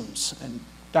seems. And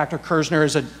Dr. Kersner,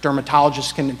 as a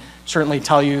dermatologist, can certainly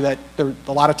tell you that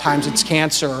a lot of times it's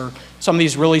cancer, or some of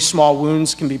these really small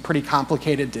wounds can be pretty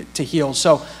complicated to heal.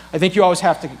 So I think you always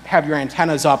have to have your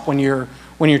antennas up when you're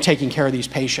taking care of these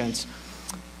patients.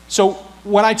 So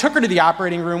when I took her to the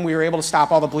operating room, we were able to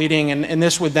stop all the bleeding, and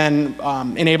this would then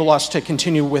enable us to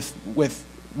continue with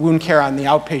wound care on the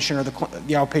outpatient or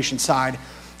the outpatient side.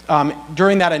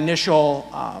 During that initial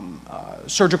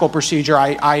surgical procedure,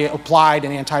 I applied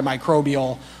an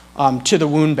antimicrobial to the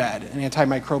wound bed, an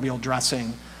antimicrobial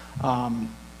dressing.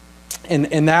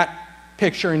 And that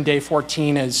picture in day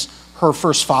 14 is her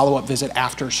first follow-up visit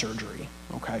after surgery,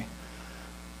 okay?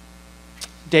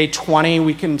 Day 20,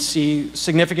 we can see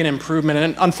significant improvement.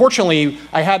 And unfortunately,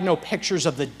 I had no pictures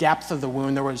of the depth of the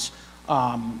wound. There was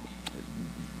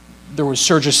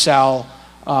Surgicel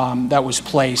that was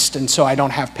placed, and so I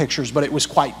don't have pictures, but it was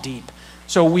quite deep.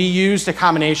 So we used a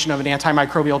combination of an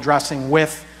antimicrobial dressing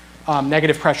with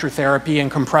negative pressure therapy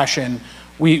and compression.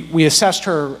 We assessed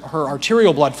her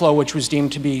arterial blood flow, which was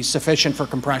deemed to be sufficient for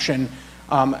compression.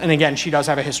 And again, she does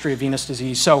have a history of venous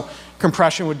disease, so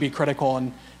compression would be critical.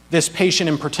 And this patient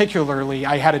in particularly,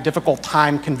 I had a difficult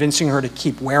time convincing her to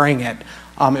keep wearing it.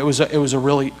 It was a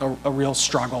real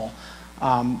struggle.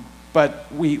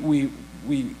 But we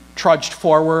trudged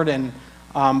forward, and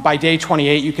by day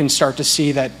 28, you can start to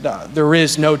see that there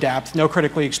is no depth, no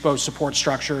critically exposed support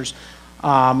structures,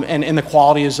 and the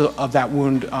qualities of that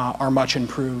wound are much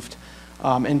improved.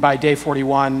 And by day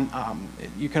 41,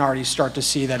 you can already start to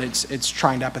see that it's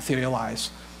trying to epithelialize.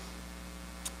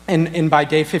 And by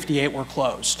day 58, we're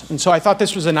closed. And so I thought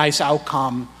this was a nice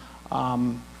outcome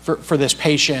for this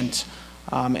patient.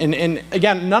 And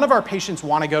again, none of our patients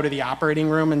want to go to the operating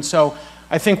room, and so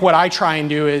I think what I try and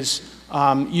do is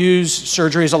use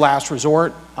surgery as a last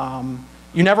resort.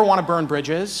 You never want to burn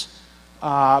bridges,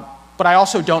 but I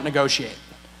also don't negotiate.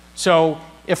 So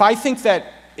if I think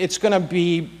that it's going to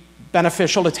be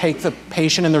beneficial to take the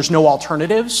patient and there's no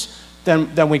alternatives,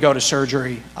 then we go to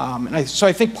surgery. So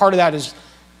I think part of that is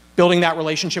building that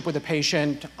relationship with the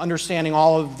patient, understanding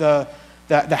all of the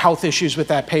health issues with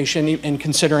that patient, and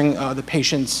considering the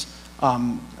patient's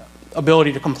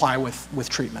ability to comply with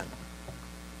treatment.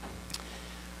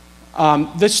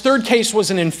 This third case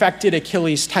was an infected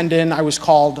Achilles tendon. I was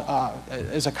called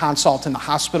as a consult in the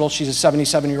hospital. She's a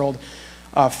 77-year-old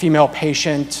female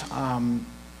patient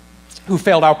who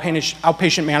failed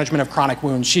outpatient management of chronic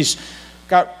wounds. She's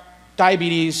got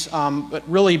diabetes, but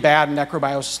really bad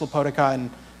necrobiosis lipoica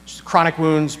and chronic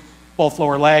wounds, both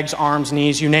lower legs, arms,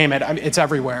 knees, you name it. I mean, it's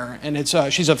everywhere. And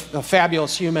she's a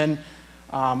fabulous human,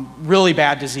 really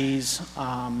bad disease.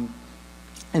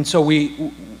 And so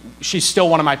she's still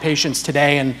one of my patients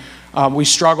today, and we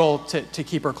struggle to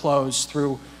keep her closed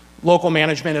through local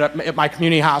management at my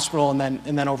community hospital and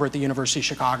then over at the University of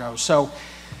Chicago. So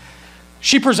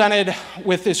she presented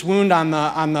with this wound on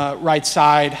the right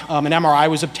side. An MRI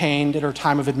was obtained at her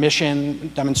time of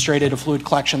admission, demonstrated a fluid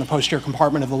collection in the posterior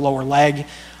compartment of the lower leg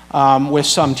with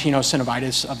some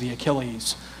tenosynovitis of the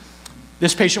Achilles.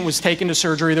 This patient was taken to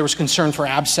surgery. There was concern for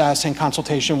abscess and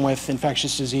consultation with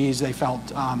infectious disease. They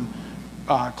felt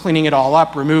cleaning it all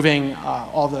up, removing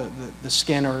all the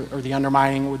skin or the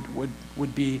undermining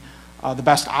would be the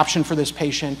best option for this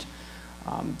patient.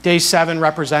 Day 7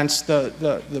 represents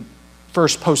the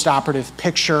first post-operative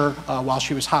picture while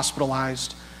she was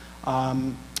hospitalized.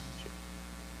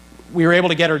 We were able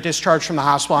to get her discharged from the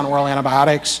hospital on oral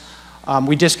antibiotics.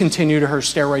 We discontinued her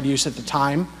steroid use at the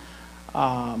time.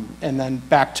 And then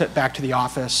back to the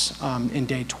office in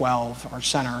day 12, our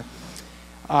center.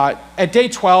 At day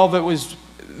 12, it was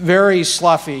very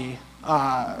sloughy,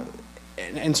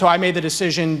 and so I made the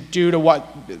decision, due to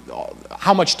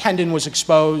how much tendon was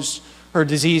exposed, her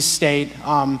disease state,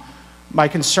 my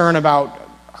concern about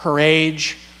her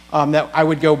age, that I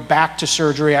would go back to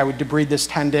surgery. I would debride this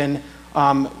tendon,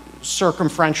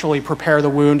 circumferentially prepare the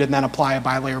wound, and then apply a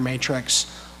bilayer matrix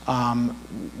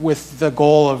with the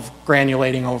goal of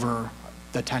granulating over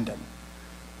the tendon.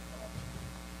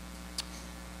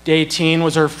 Day 18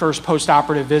 was her first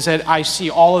post-operative visit. I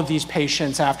see all of these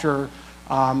patients after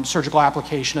surgical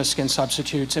application of skin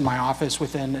substitutes in my office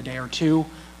within a day or two.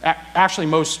 Actually,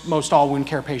 most all wound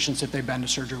care patients, if they've been to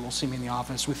surgery, will see me in the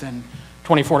office within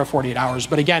 24 to 48 hours.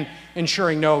 But again,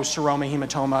 ensuring no seroma,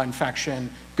 hematoma,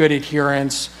 infection, good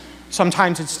adherence.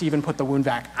 Sometimes it's to even put the wound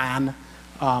vac on.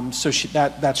 So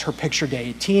that's her picture, day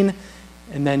 18.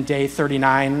 And then day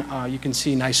 39, you can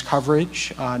see nice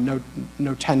coverage, no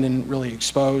tendon really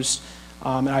exposed.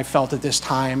 And I felt at this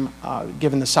time,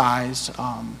 given the size,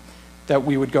 that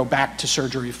we would go back to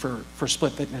surgery for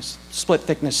split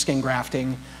thickness skin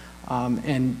grafting.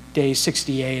 And day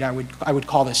 68, I would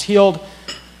call this healed.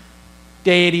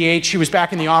 Day 88, she was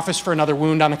back in the office for another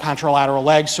wound on the contralateral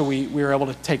leg, so we were able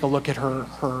to take a look at her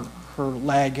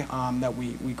leg that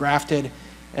we grafted.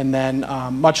 And then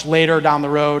much later down the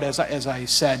road, as I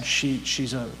said,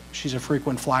 she's a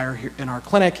frequent flyer here in our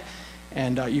clinic,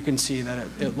 and you can see that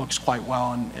it looks quite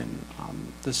well, and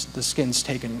the skin's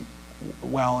taken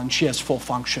well, and she has full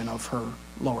function of her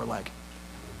lower leg.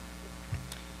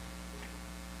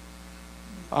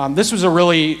 This was a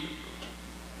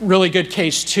really good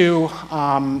case too.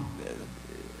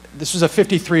 This was a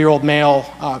 53-year-old male,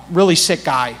 really sick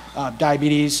guy,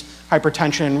 diabetes,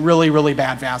 hypertension, really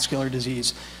bad vascular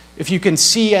disease. If you can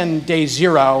see on day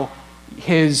 0,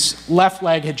 his left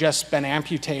leg had just been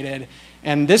amputated,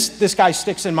 and this guy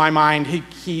sticks in my mind.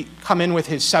 He come in with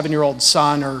his 7-year-old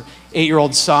son or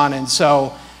 8-year-old son, and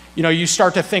so you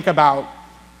start to think about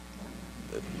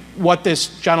what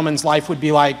this gentleman's life would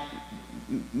be like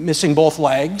missing both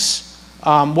legs.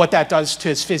 What that does to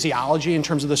his physiology in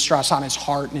terms of the stress on his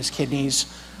heart and his kidneys.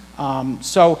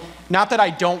 So not that I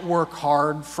don't work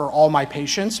hard for all my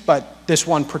patients, but this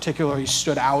one particularly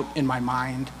stood out in my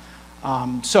mind.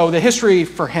 So the history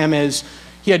for him is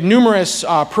he had numerous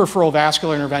peripheral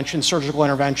vascular interventions, surgical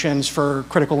interventions for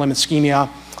critical limb ischemia.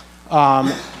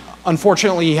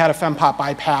 Unfortunately, he had a FEMPOP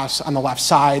bypass on the left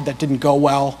side that didn't go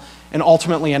well and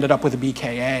ultimately ended up with a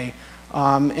BKA.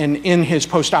 And in his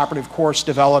postoperative course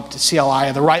developed CLI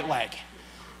of the right leg.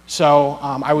 So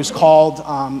I was called,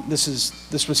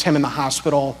 this was him in the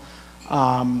hospital.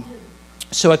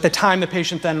 So at the time, the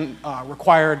patient then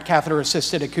required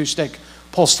catheter-assisted acoustic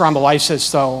pulse thrombolysis,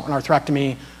 so an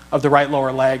arthrectomy of the right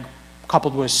lower leg,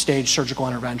 coupled with staged surgical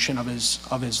intervention of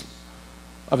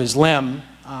his limb.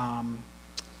 I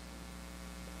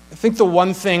think the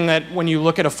one thing that when you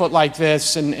look at a foot like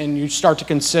this and you start to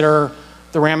consider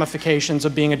the ramifications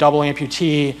of being a double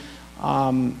amputee,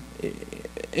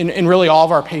 in really all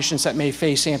of our patients that may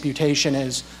face amputation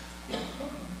is,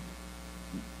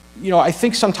 I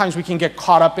think sometimes we can get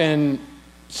caught up in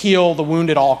heal the wound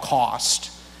at all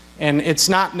cost, and it's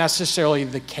not necessarily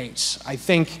the case. I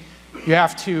think you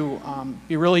have to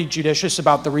be really judicious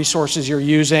about the resources you're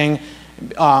using,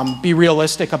 be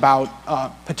realistic about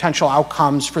potential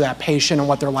outcomes for that patient and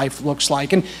what their life looks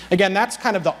like. And again, that's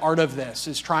kind of the art of this,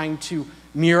 is trying to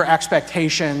mirror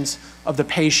expectations of the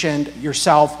patient,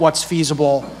 yourself, what's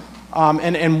feasible,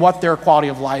 and what their quality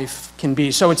of life can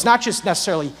be. So it's not just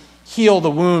necessarily heal the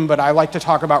wound, but I like to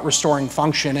talk about restoring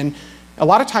function. And a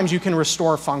lot of times you can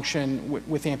restore function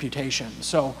with amputation.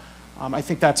 So I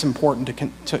think that's important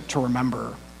to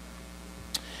remember.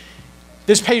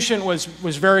 This patient was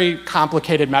very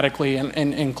complicated medically,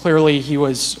 and clearly he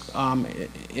was,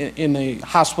 in the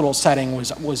hospital setting,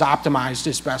 was optimized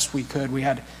as best we could. We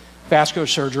had vascular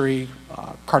surgery,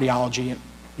 cardiology,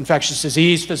 infectious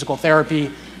disease, physical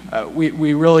therapy.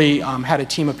 We really had a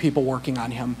team of people working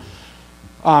on him.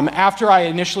 After I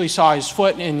initially saw his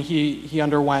foot and he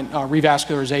underwent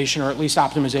revascularization, or at least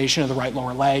optimization of the right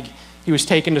lower leg, he was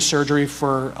taken to surgery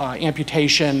for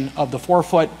amputation of the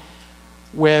forefoot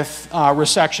with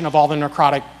resection of all the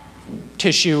necrotic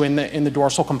tissue in the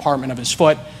dorsal compartment of his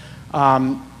foot.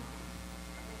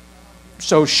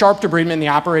 So sharp debridement in the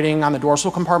operating on the dorsal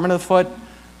compartment of the foot,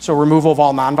 so removal of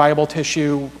all non-viable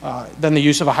tissue, then the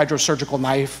use of a hydrosurgical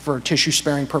knife for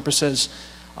tissue-sparing purposes,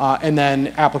 and then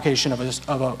application of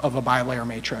a bilayer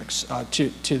matrix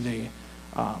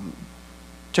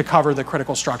to cover the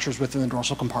critical structures within the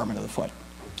dorsal compartment of the foot.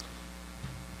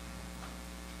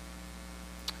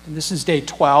 And this is day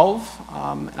 12,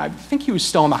 and I think he was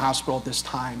still in the hospital at this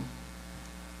time.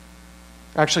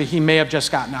 Actually, he may have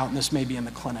just gotten out, and this may be in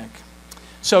the clinic.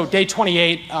 So day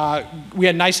 28, we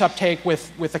had nice uptake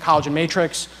with the collagen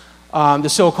matrix. The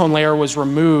silicone layer was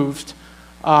removed,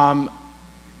 and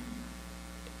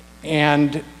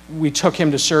we took him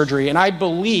to surgery. And I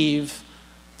believe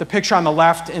the picture on the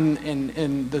left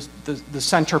in the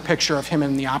center picture of him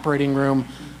in the operating room,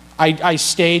 I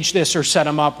staged this or set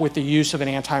him up with the use of an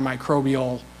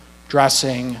antimicrobial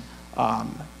dressing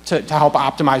to help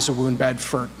optimize the wound bed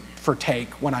for take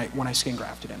when I skin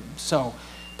grafted him. So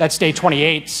that's day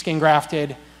 28, skin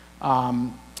grafted.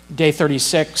 Day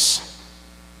 36,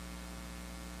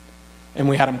 and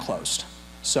we had him closed.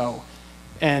 So,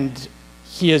 and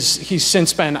he's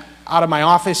since been out of my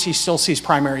office. He still sees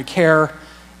primary care,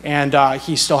 and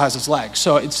he still has his legs.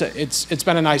 So it's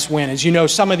been a nice win. As you know,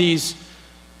 some of these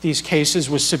cases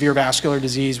with severe vascular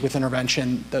disease with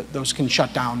intervention, those can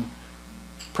shut down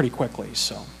pretty quickly.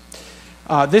 So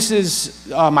this is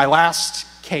my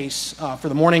last case for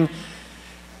the morning.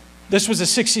 This was a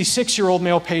 66-year-old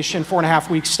male patient, 4.5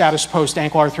 weeks status post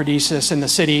ankle arthrodesis in the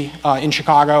city in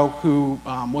Chicago, who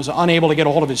was unable to get a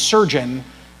hold of his surgeon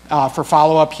For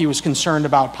follow-up, he was concerned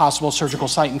about possible surgical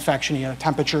site infection. He had a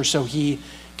temperature, so he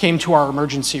came to our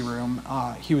emergency room.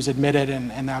 He was admitted,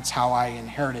 and that's how I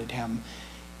inherited him.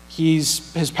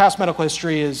 His past medical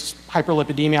history is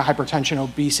hyperlipidemia, hypertension,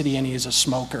 obesity, and he is a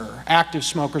smoker. Active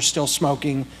smoker, still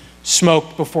smoking,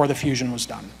 smoked before the fusion was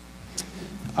done.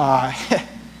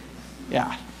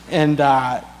 Yeah,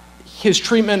 and his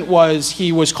treatment was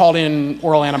he was called in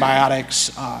oral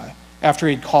antibiotics after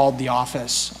he'd called the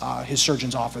office, his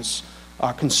surgeon's office,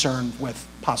 concerned with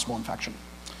possible infection.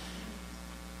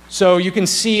 So you can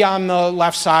see on the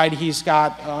left side, he's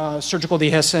got surgical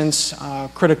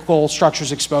dehiscence, critical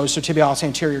structures exposed, so tibialis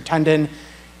anterior tendon.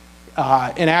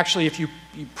 And actually, if you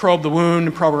probe the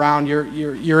wound, probe around,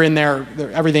 you're in there,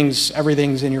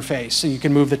 everything's in your face. So you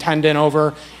can move the tendon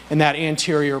over, and that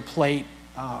anterior plate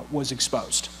was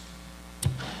exposed.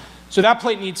 So that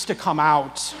plate needs to come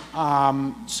out.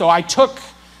 So I took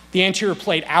the anterior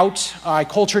plate out, I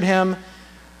cultured him.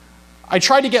 I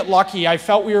tried to get lucky. I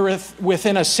felt we were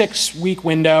within a 6-week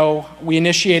window. We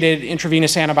initiated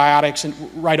intravenous antibiotics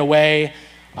right away.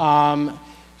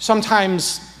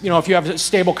 Sometimes, if you have a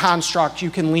stable construct,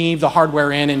 you can leave the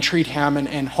hardware in and treat him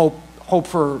and hope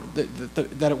for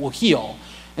that it will heal.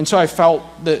 And so I felt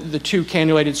the 2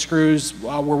 cannulated screws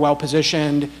were well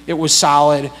positioned. It was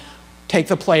solid. Take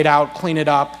the plate out, clean it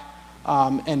up,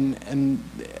 and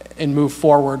move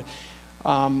forward.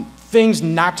 Things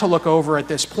not to look over at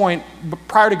this point.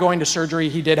 Prior to going to surgery,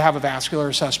 he did have a vascular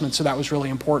assessment, so that was really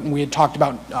important. We had talked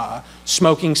about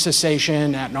smoking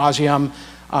cessation ad nauseum.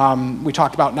 We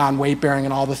talked about non-weight bearing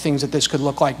and all the things that this could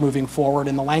look like moving forward,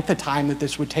 and the length of time that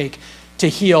this would take to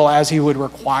heal, as he would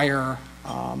require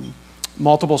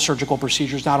multiple surgical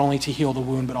procedures, not only to heal the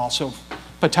wound, but also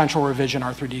potential revision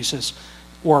arthrodesis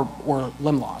or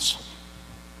limb loss.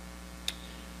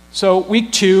 So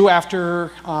week 2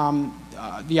 after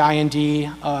the IND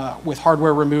with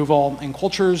hardware removal and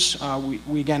cultures,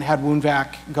 we again had wound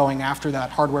vac going after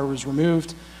that hardware was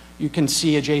removed. You can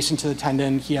see adjacent to the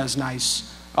tendon, he has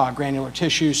nice granular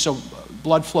tissue, so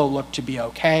blood flow looked to be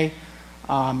okay.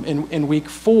 In week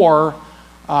 4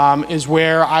 is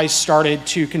where I started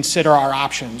to consider our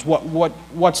options.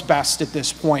 What's best at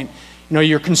this point?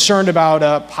 You're concerned about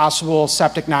a possible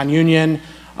septic non-union,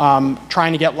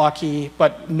 trying to get lucky,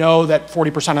 but know that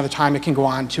 40% of the time it can go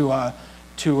on to a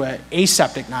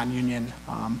aseptic non-union,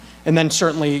 and then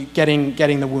certainly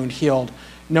getting the wound healed.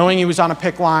 Knowing he was on a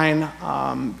PICC line,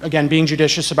 again, being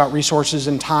judicious about resources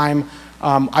and time,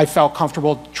 I felt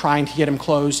comfortable trying to get him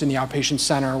closed in the outpatient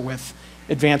center with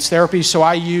advanced therapy. So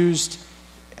I used,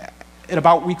 at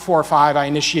about week 4 or 5, I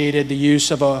initiated the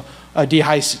use of a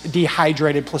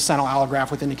dehydrated placental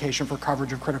allograft with indication for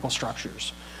coverage of critical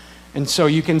structures. And so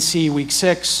you can see week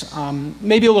 6,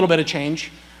 maybe a little bit of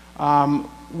change.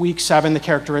 Week 7, the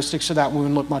characteristics of that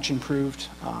wound look much improved.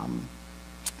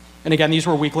 And again, these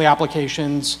were weekly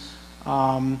applications.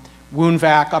 Wound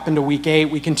vac up into week 8,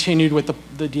 we continued with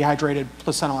the dehydrated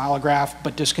placental allograft,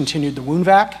 but discontinued the wound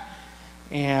vac.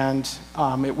 And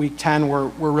at week 10, we're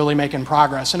really making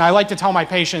progress. And I like to tell my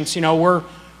patients, we're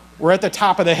at the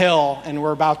top of the hill and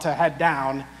we're about to head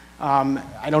down.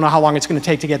 I don't know how long it's going to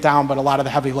take to get down, but a lot of the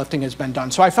heavy lifting has been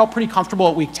done. So I felt pretty comfortable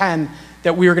at week 10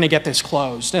 that we were going to get this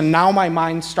closed. And now my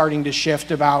mind's starting to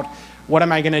shift about what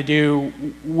am I going to do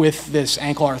with this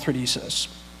ankle arthrodesis.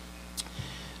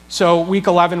 So week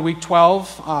 11, week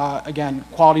 12, again,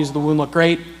 qualities of the wound look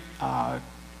great.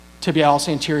 Tibialis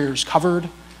anterior is covered.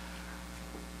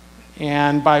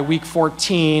 And by week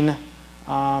 14,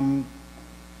 we're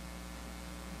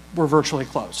virtually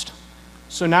closed.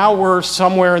 So now we're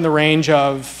somewhere in the range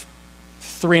of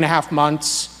 3.5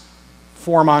 months,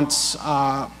 4 months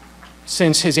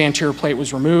since his anterior plate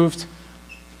was removed.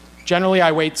 Generally,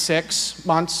 I wait 6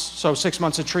 months, so 6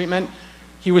 months of treatment.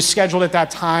 He was scheduled at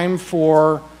that time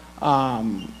for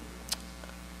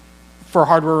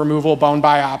hardware removal, bone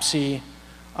biopsy.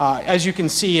 As you can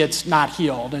see, it's not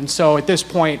healed. And so at this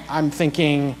point, I'm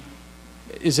thinking,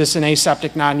 is this an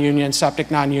aseptic non-union, septic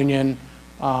non-union?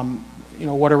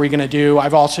 What are we going to do?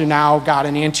 I've also now got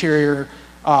an anterior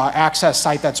access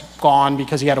site that's gone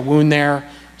because he had a wound there.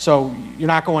 So you're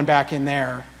not going back in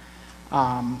there.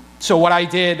 So what I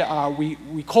did,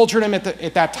 we cultured him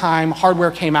at that time.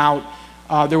 Hardware came out.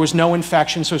 There was no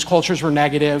infection, so his cultures were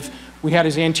negative. We had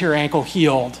his anterior ankle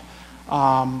healed.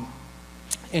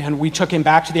 And we took him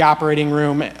back to the operating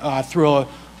room through a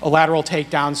lateral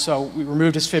takedown. So we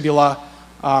removed his fibula,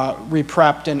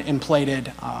 reprepped and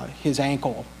plated his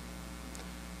ankle.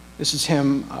 This is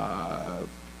him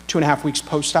 2.5 weeks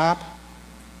post-op,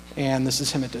 and this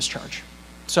is him at discharge.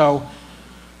 So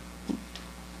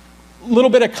a little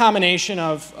bit of combination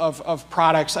of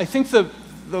products. I think the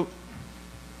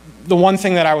the one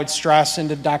thing that I would stress, and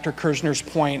to Dr. Kersner's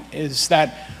point, is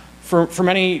that for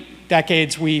many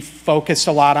decades we focused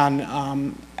a lot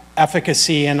on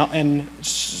efficacy, and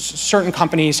certain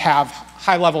companies have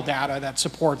high-level data that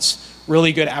supports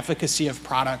really good efficacy of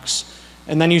products.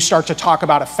 And then you start to talk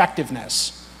about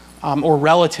effectiveness or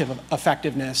relative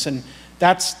effectiveness, and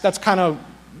that's kind of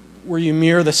where you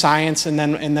mirror the science and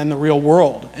then the real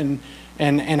world and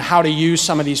how to use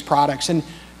some of these products. And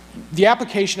the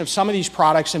application of some of these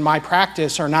products in my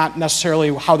practice are not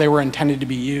necessarily how they were intended to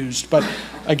be used, but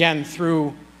again,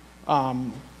 through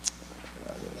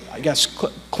I guess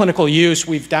clinical use,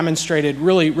 we've demonstrated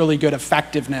really good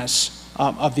effectiveness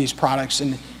of these products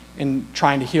in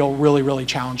trying to heal really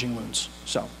challenging wounds.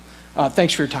 So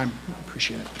thanks for your time. I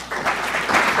appreciate it.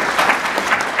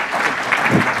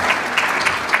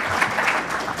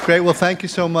 Great. Well, thank you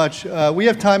so much. We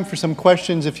have time for some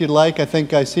questions if you'd like. I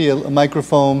think I see a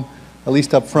microphone, at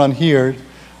least up front here.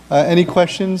 Any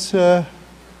questions? Yeah,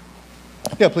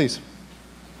 please.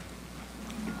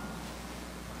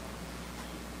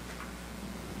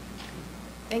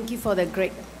 Thank you for the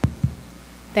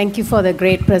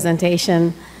great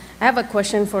presentation. I have a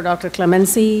question for Dr.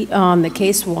 Clemency on the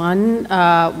case 1.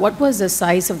 What was the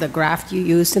size of the graft you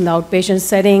used in the outpatient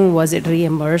setting? Was it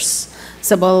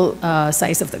reimbursable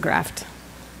size of the graft?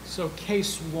 So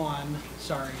case 1,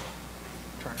 sorry,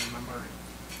 I'm trying to remember.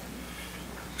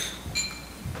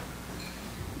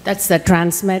 That's the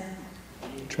Transmed.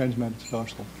 Transmed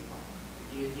dorsal.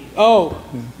 Oh,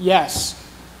 yes.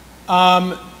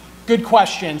 Good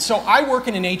question. So I work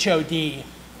in an HOD,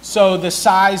 so the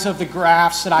size of the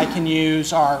grafts that I can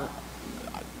use are,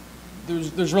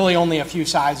 there's really only a few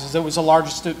sizes. It was the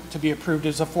largest to be approved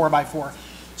as a 4x4.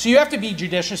 So you have to be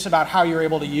judicious about how you're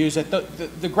able to use it.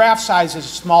 The graft size is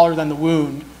smaller than the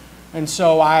wound, and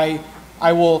so I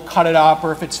will cut it up,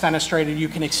 or if it's fenestrated, you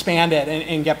can expand it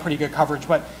and get pretty good coverage.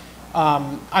 But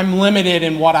I'm limited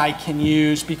in what I can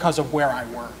use because of where I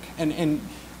work. And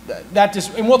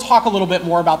we'll talk a little bit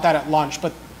more about that at lunch,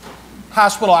 but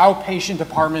hospital outpatient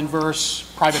department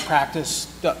versus private practice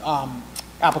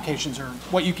applications, or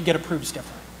what you can get approved is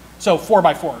different. So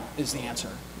 4x4 is the answer.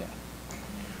 Yeah.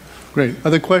 Great.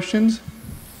 Other questions?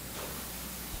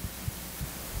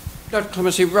 Dr.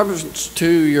 Clemency, in reference to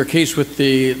your case with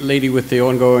the lady with the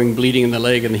ongoing bleeding in the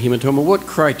leg and the hematoma, what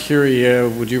criteria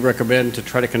would you recommend to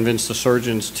try to convince the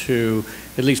surgeons to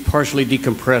at least partially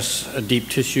decompress a deep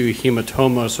tissue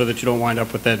hematoma so that you don't wind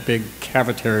up with that big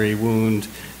cavitary wound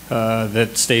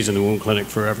that stays in the wound clinic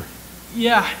forever?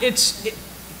 Yeah,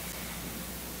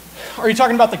 are you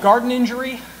talking about the garden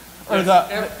injury? Or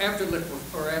after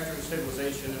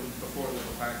stabilization and before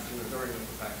liquefaction or during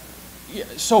liquefaction? Yeah,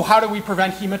 so how do we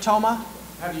prevent hematoma?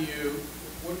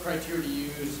 What criteria do you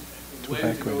use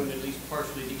when to go and at least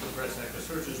partially decompress that? Because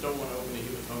surgeons don't want to open the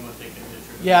hematoma thinking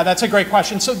that you're... Yeah, that's a great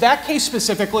question. So that case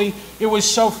specifically, it was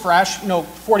so fresh,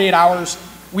 48 hours,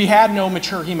 we had no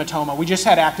mature hematoma. We just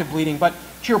had active bleeding. But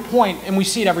to your point, and we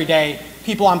see it every day,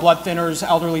 people on blood thinners,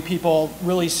 elderly people,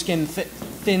 really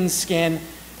thin skin,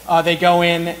 they go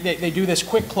in, they do this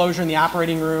quick closure in the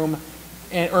operating room,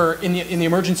 or in the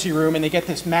emergency room, and they get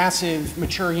this massive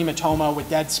mature hematoma with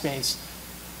dead space.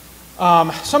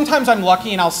 Sometimes I'm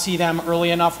lucky and I'll see them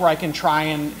early enough where I can try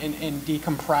and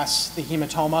decompress the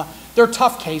hematoma. They're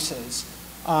tough cases.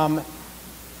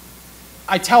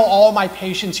 I tell all my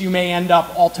patients you may end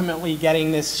up ultimately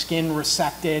getting this skin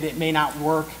resected. It may not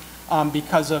work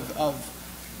because of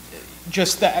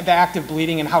just the active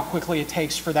bleeding and how quickly it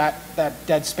takes for that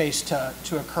dead space to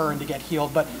occur and to get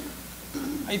healed. But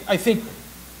I think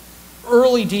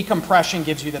early decompression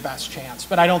gives you the best chance,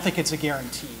 but I don't think it's a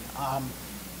guarantee.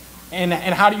 And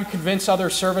how do you convince other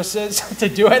services to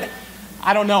do it?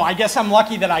 I don't know. I guess I'm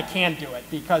lucky that I can do it,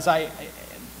 because I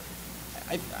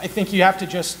think you have to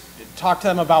just talk to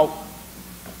them about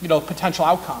potential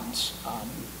outcomes.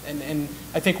 And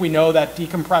I think we know that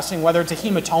decompressing, whether it's a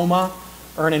hematoma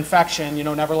or an infection,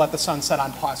 never let the sun set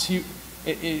on pus.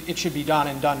 It should be done,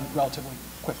 and done relatively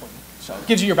quickly. So it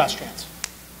gives you your best chance.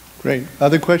 Great.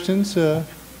 Other questions? So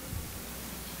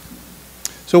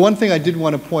one thing I did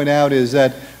want to point out is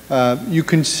that you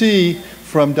can see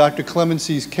from Dr.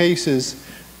 Clemency's cases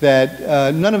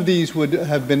that none of these would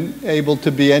have been able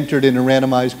to be entered in a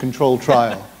randomized controlled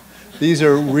trial. These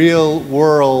are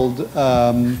real-world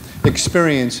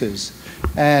experiences,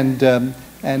 and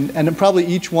probably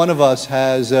each one of us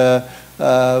has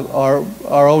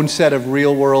our own set of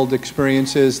real-world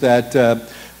experiences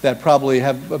that probably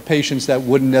have patients that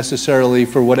wouldn't necessarily,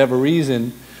 for whatever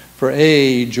reason, for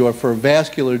age or for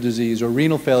vascular disease or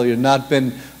renal failure not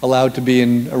been allowed to be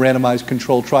in a randomized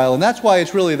controlled trial. And that's why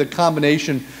it's really the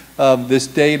combination of this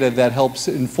data that helps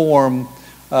inform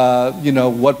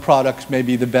what products may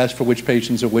be the best for which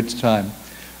patients at which time.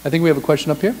 I think we have a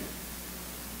question up here.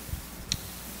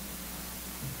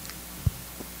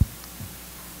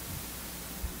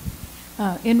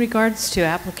 In regards to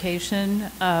application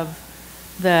of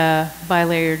the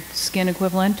bilayered skin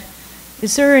equivalent,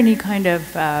 is there any kind of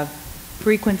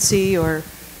frequency or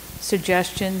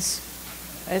suggestions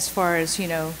as far as,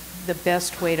 the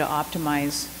best way to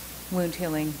optimize wound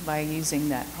healing by using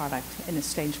that product in a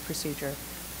staged procedure?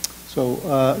 So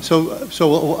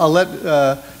I'll let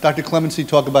Dr. Clemency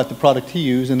talk about the product he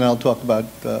used, and then I'll talk about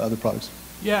other products.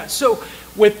 Yeah, so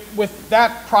with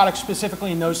that product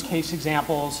specifically in those case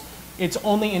examples, it's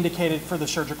only indicated for the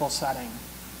surgical setting.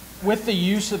 With the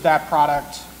use of that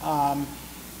product,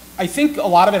 I think a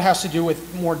lot of it has to do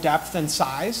with more depth and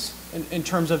size in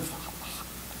terms of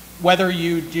whether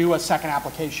you do a second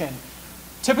application.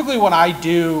 Typically what I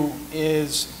do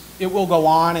is it will go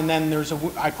on and then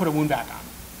I put a wound vac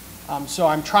on. So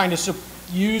I'm trying to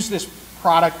use this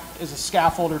product as a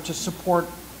scaffolder to support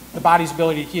the body's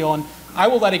ability to heal, and I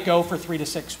will let it go for 3 to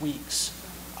 6 weeks.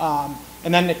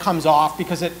 And then it comes off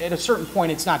because at a certain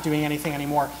point it's not doing anything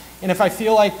anymore. And if I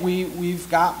feel like we've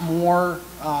got more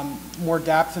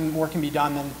depth and more can be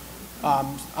done, then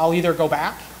I'll either go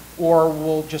back or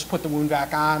we'll just put the wound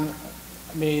vac on.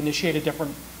 I may initiate a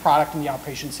different product on the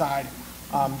outpatient side.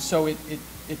 So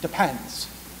it depends.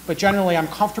 But generally I'm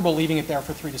comfortable leaving it there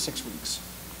for 3 to 6 weeks.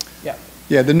 Yeah.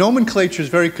 Yeah, the nomenclature is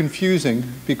very confusing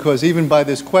because even by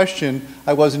this question,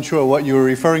 I wasn't sure what you were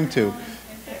referring to.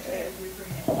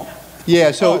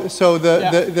 Yeah, so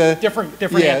the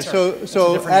different yeah, answer.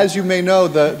 So as you may know,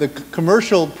 the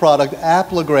commercial product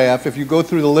Apligraf, if you go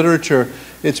through the literature,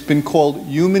 it's been called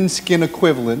human skin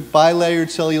equivalent, bilayered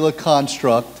cellular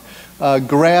construct,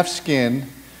 graft skin,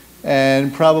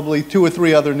 and probably 2 or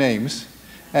 3 other names.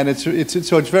 And so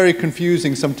it's very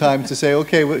confusing sometimes to say,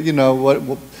 okay,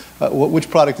 which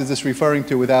product is this referring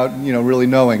to without really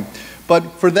knowing. But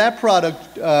for that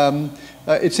product,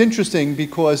 it's interesting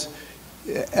because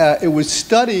it was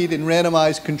studied in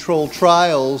randomized controlled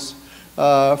trials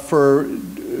for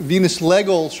venous leg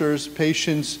ulcers.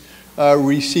 Patients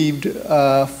received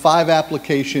 5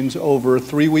 applications over a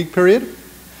 3-week period.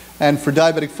 And for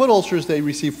diabetic foot ulcers, they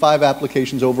received 5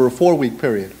 applications over a 4-week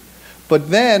period. But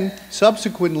then,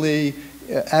 subsequently,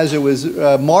 as it was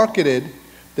marketed,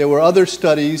 there were other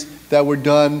studies that were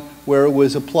done where it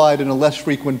was applied on a less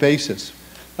frequent basis.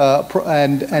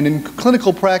 And in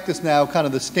clinical practice now, kind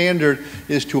of the standard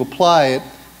is to apply it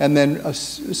and then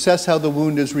assess how the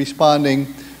wound is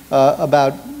responding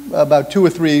about 2 or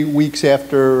 3 weeks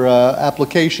after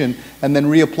application, and then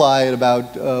reapply it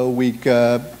about a week,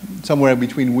 somewhere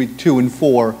between week 2 and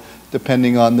 4,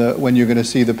 depending on when you're going to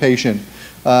see the patient.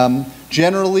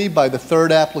 Generally, by the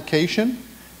 3rd application,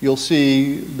 you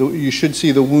should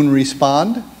see the wound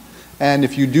respond. And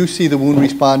if you do see the wound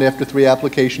respond after 3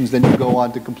 applications, then you go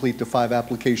on to complete the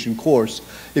 5-application course.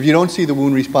 If you don't see the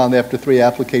wound respond after 3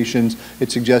 applications,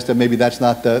 it suggests that maybe that's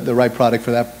not the right product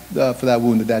for that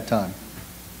wound at that time.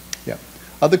 Yeah.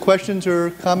 Other questions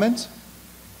or comments?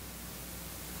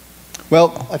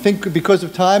 Well, I think because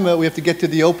of time, we have to get to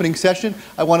the opening session.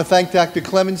 I want to thank Dr.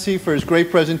 Clemency for his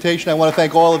great presentation. I want to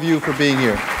thank all of you for being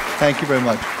here. Thank you very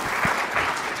much.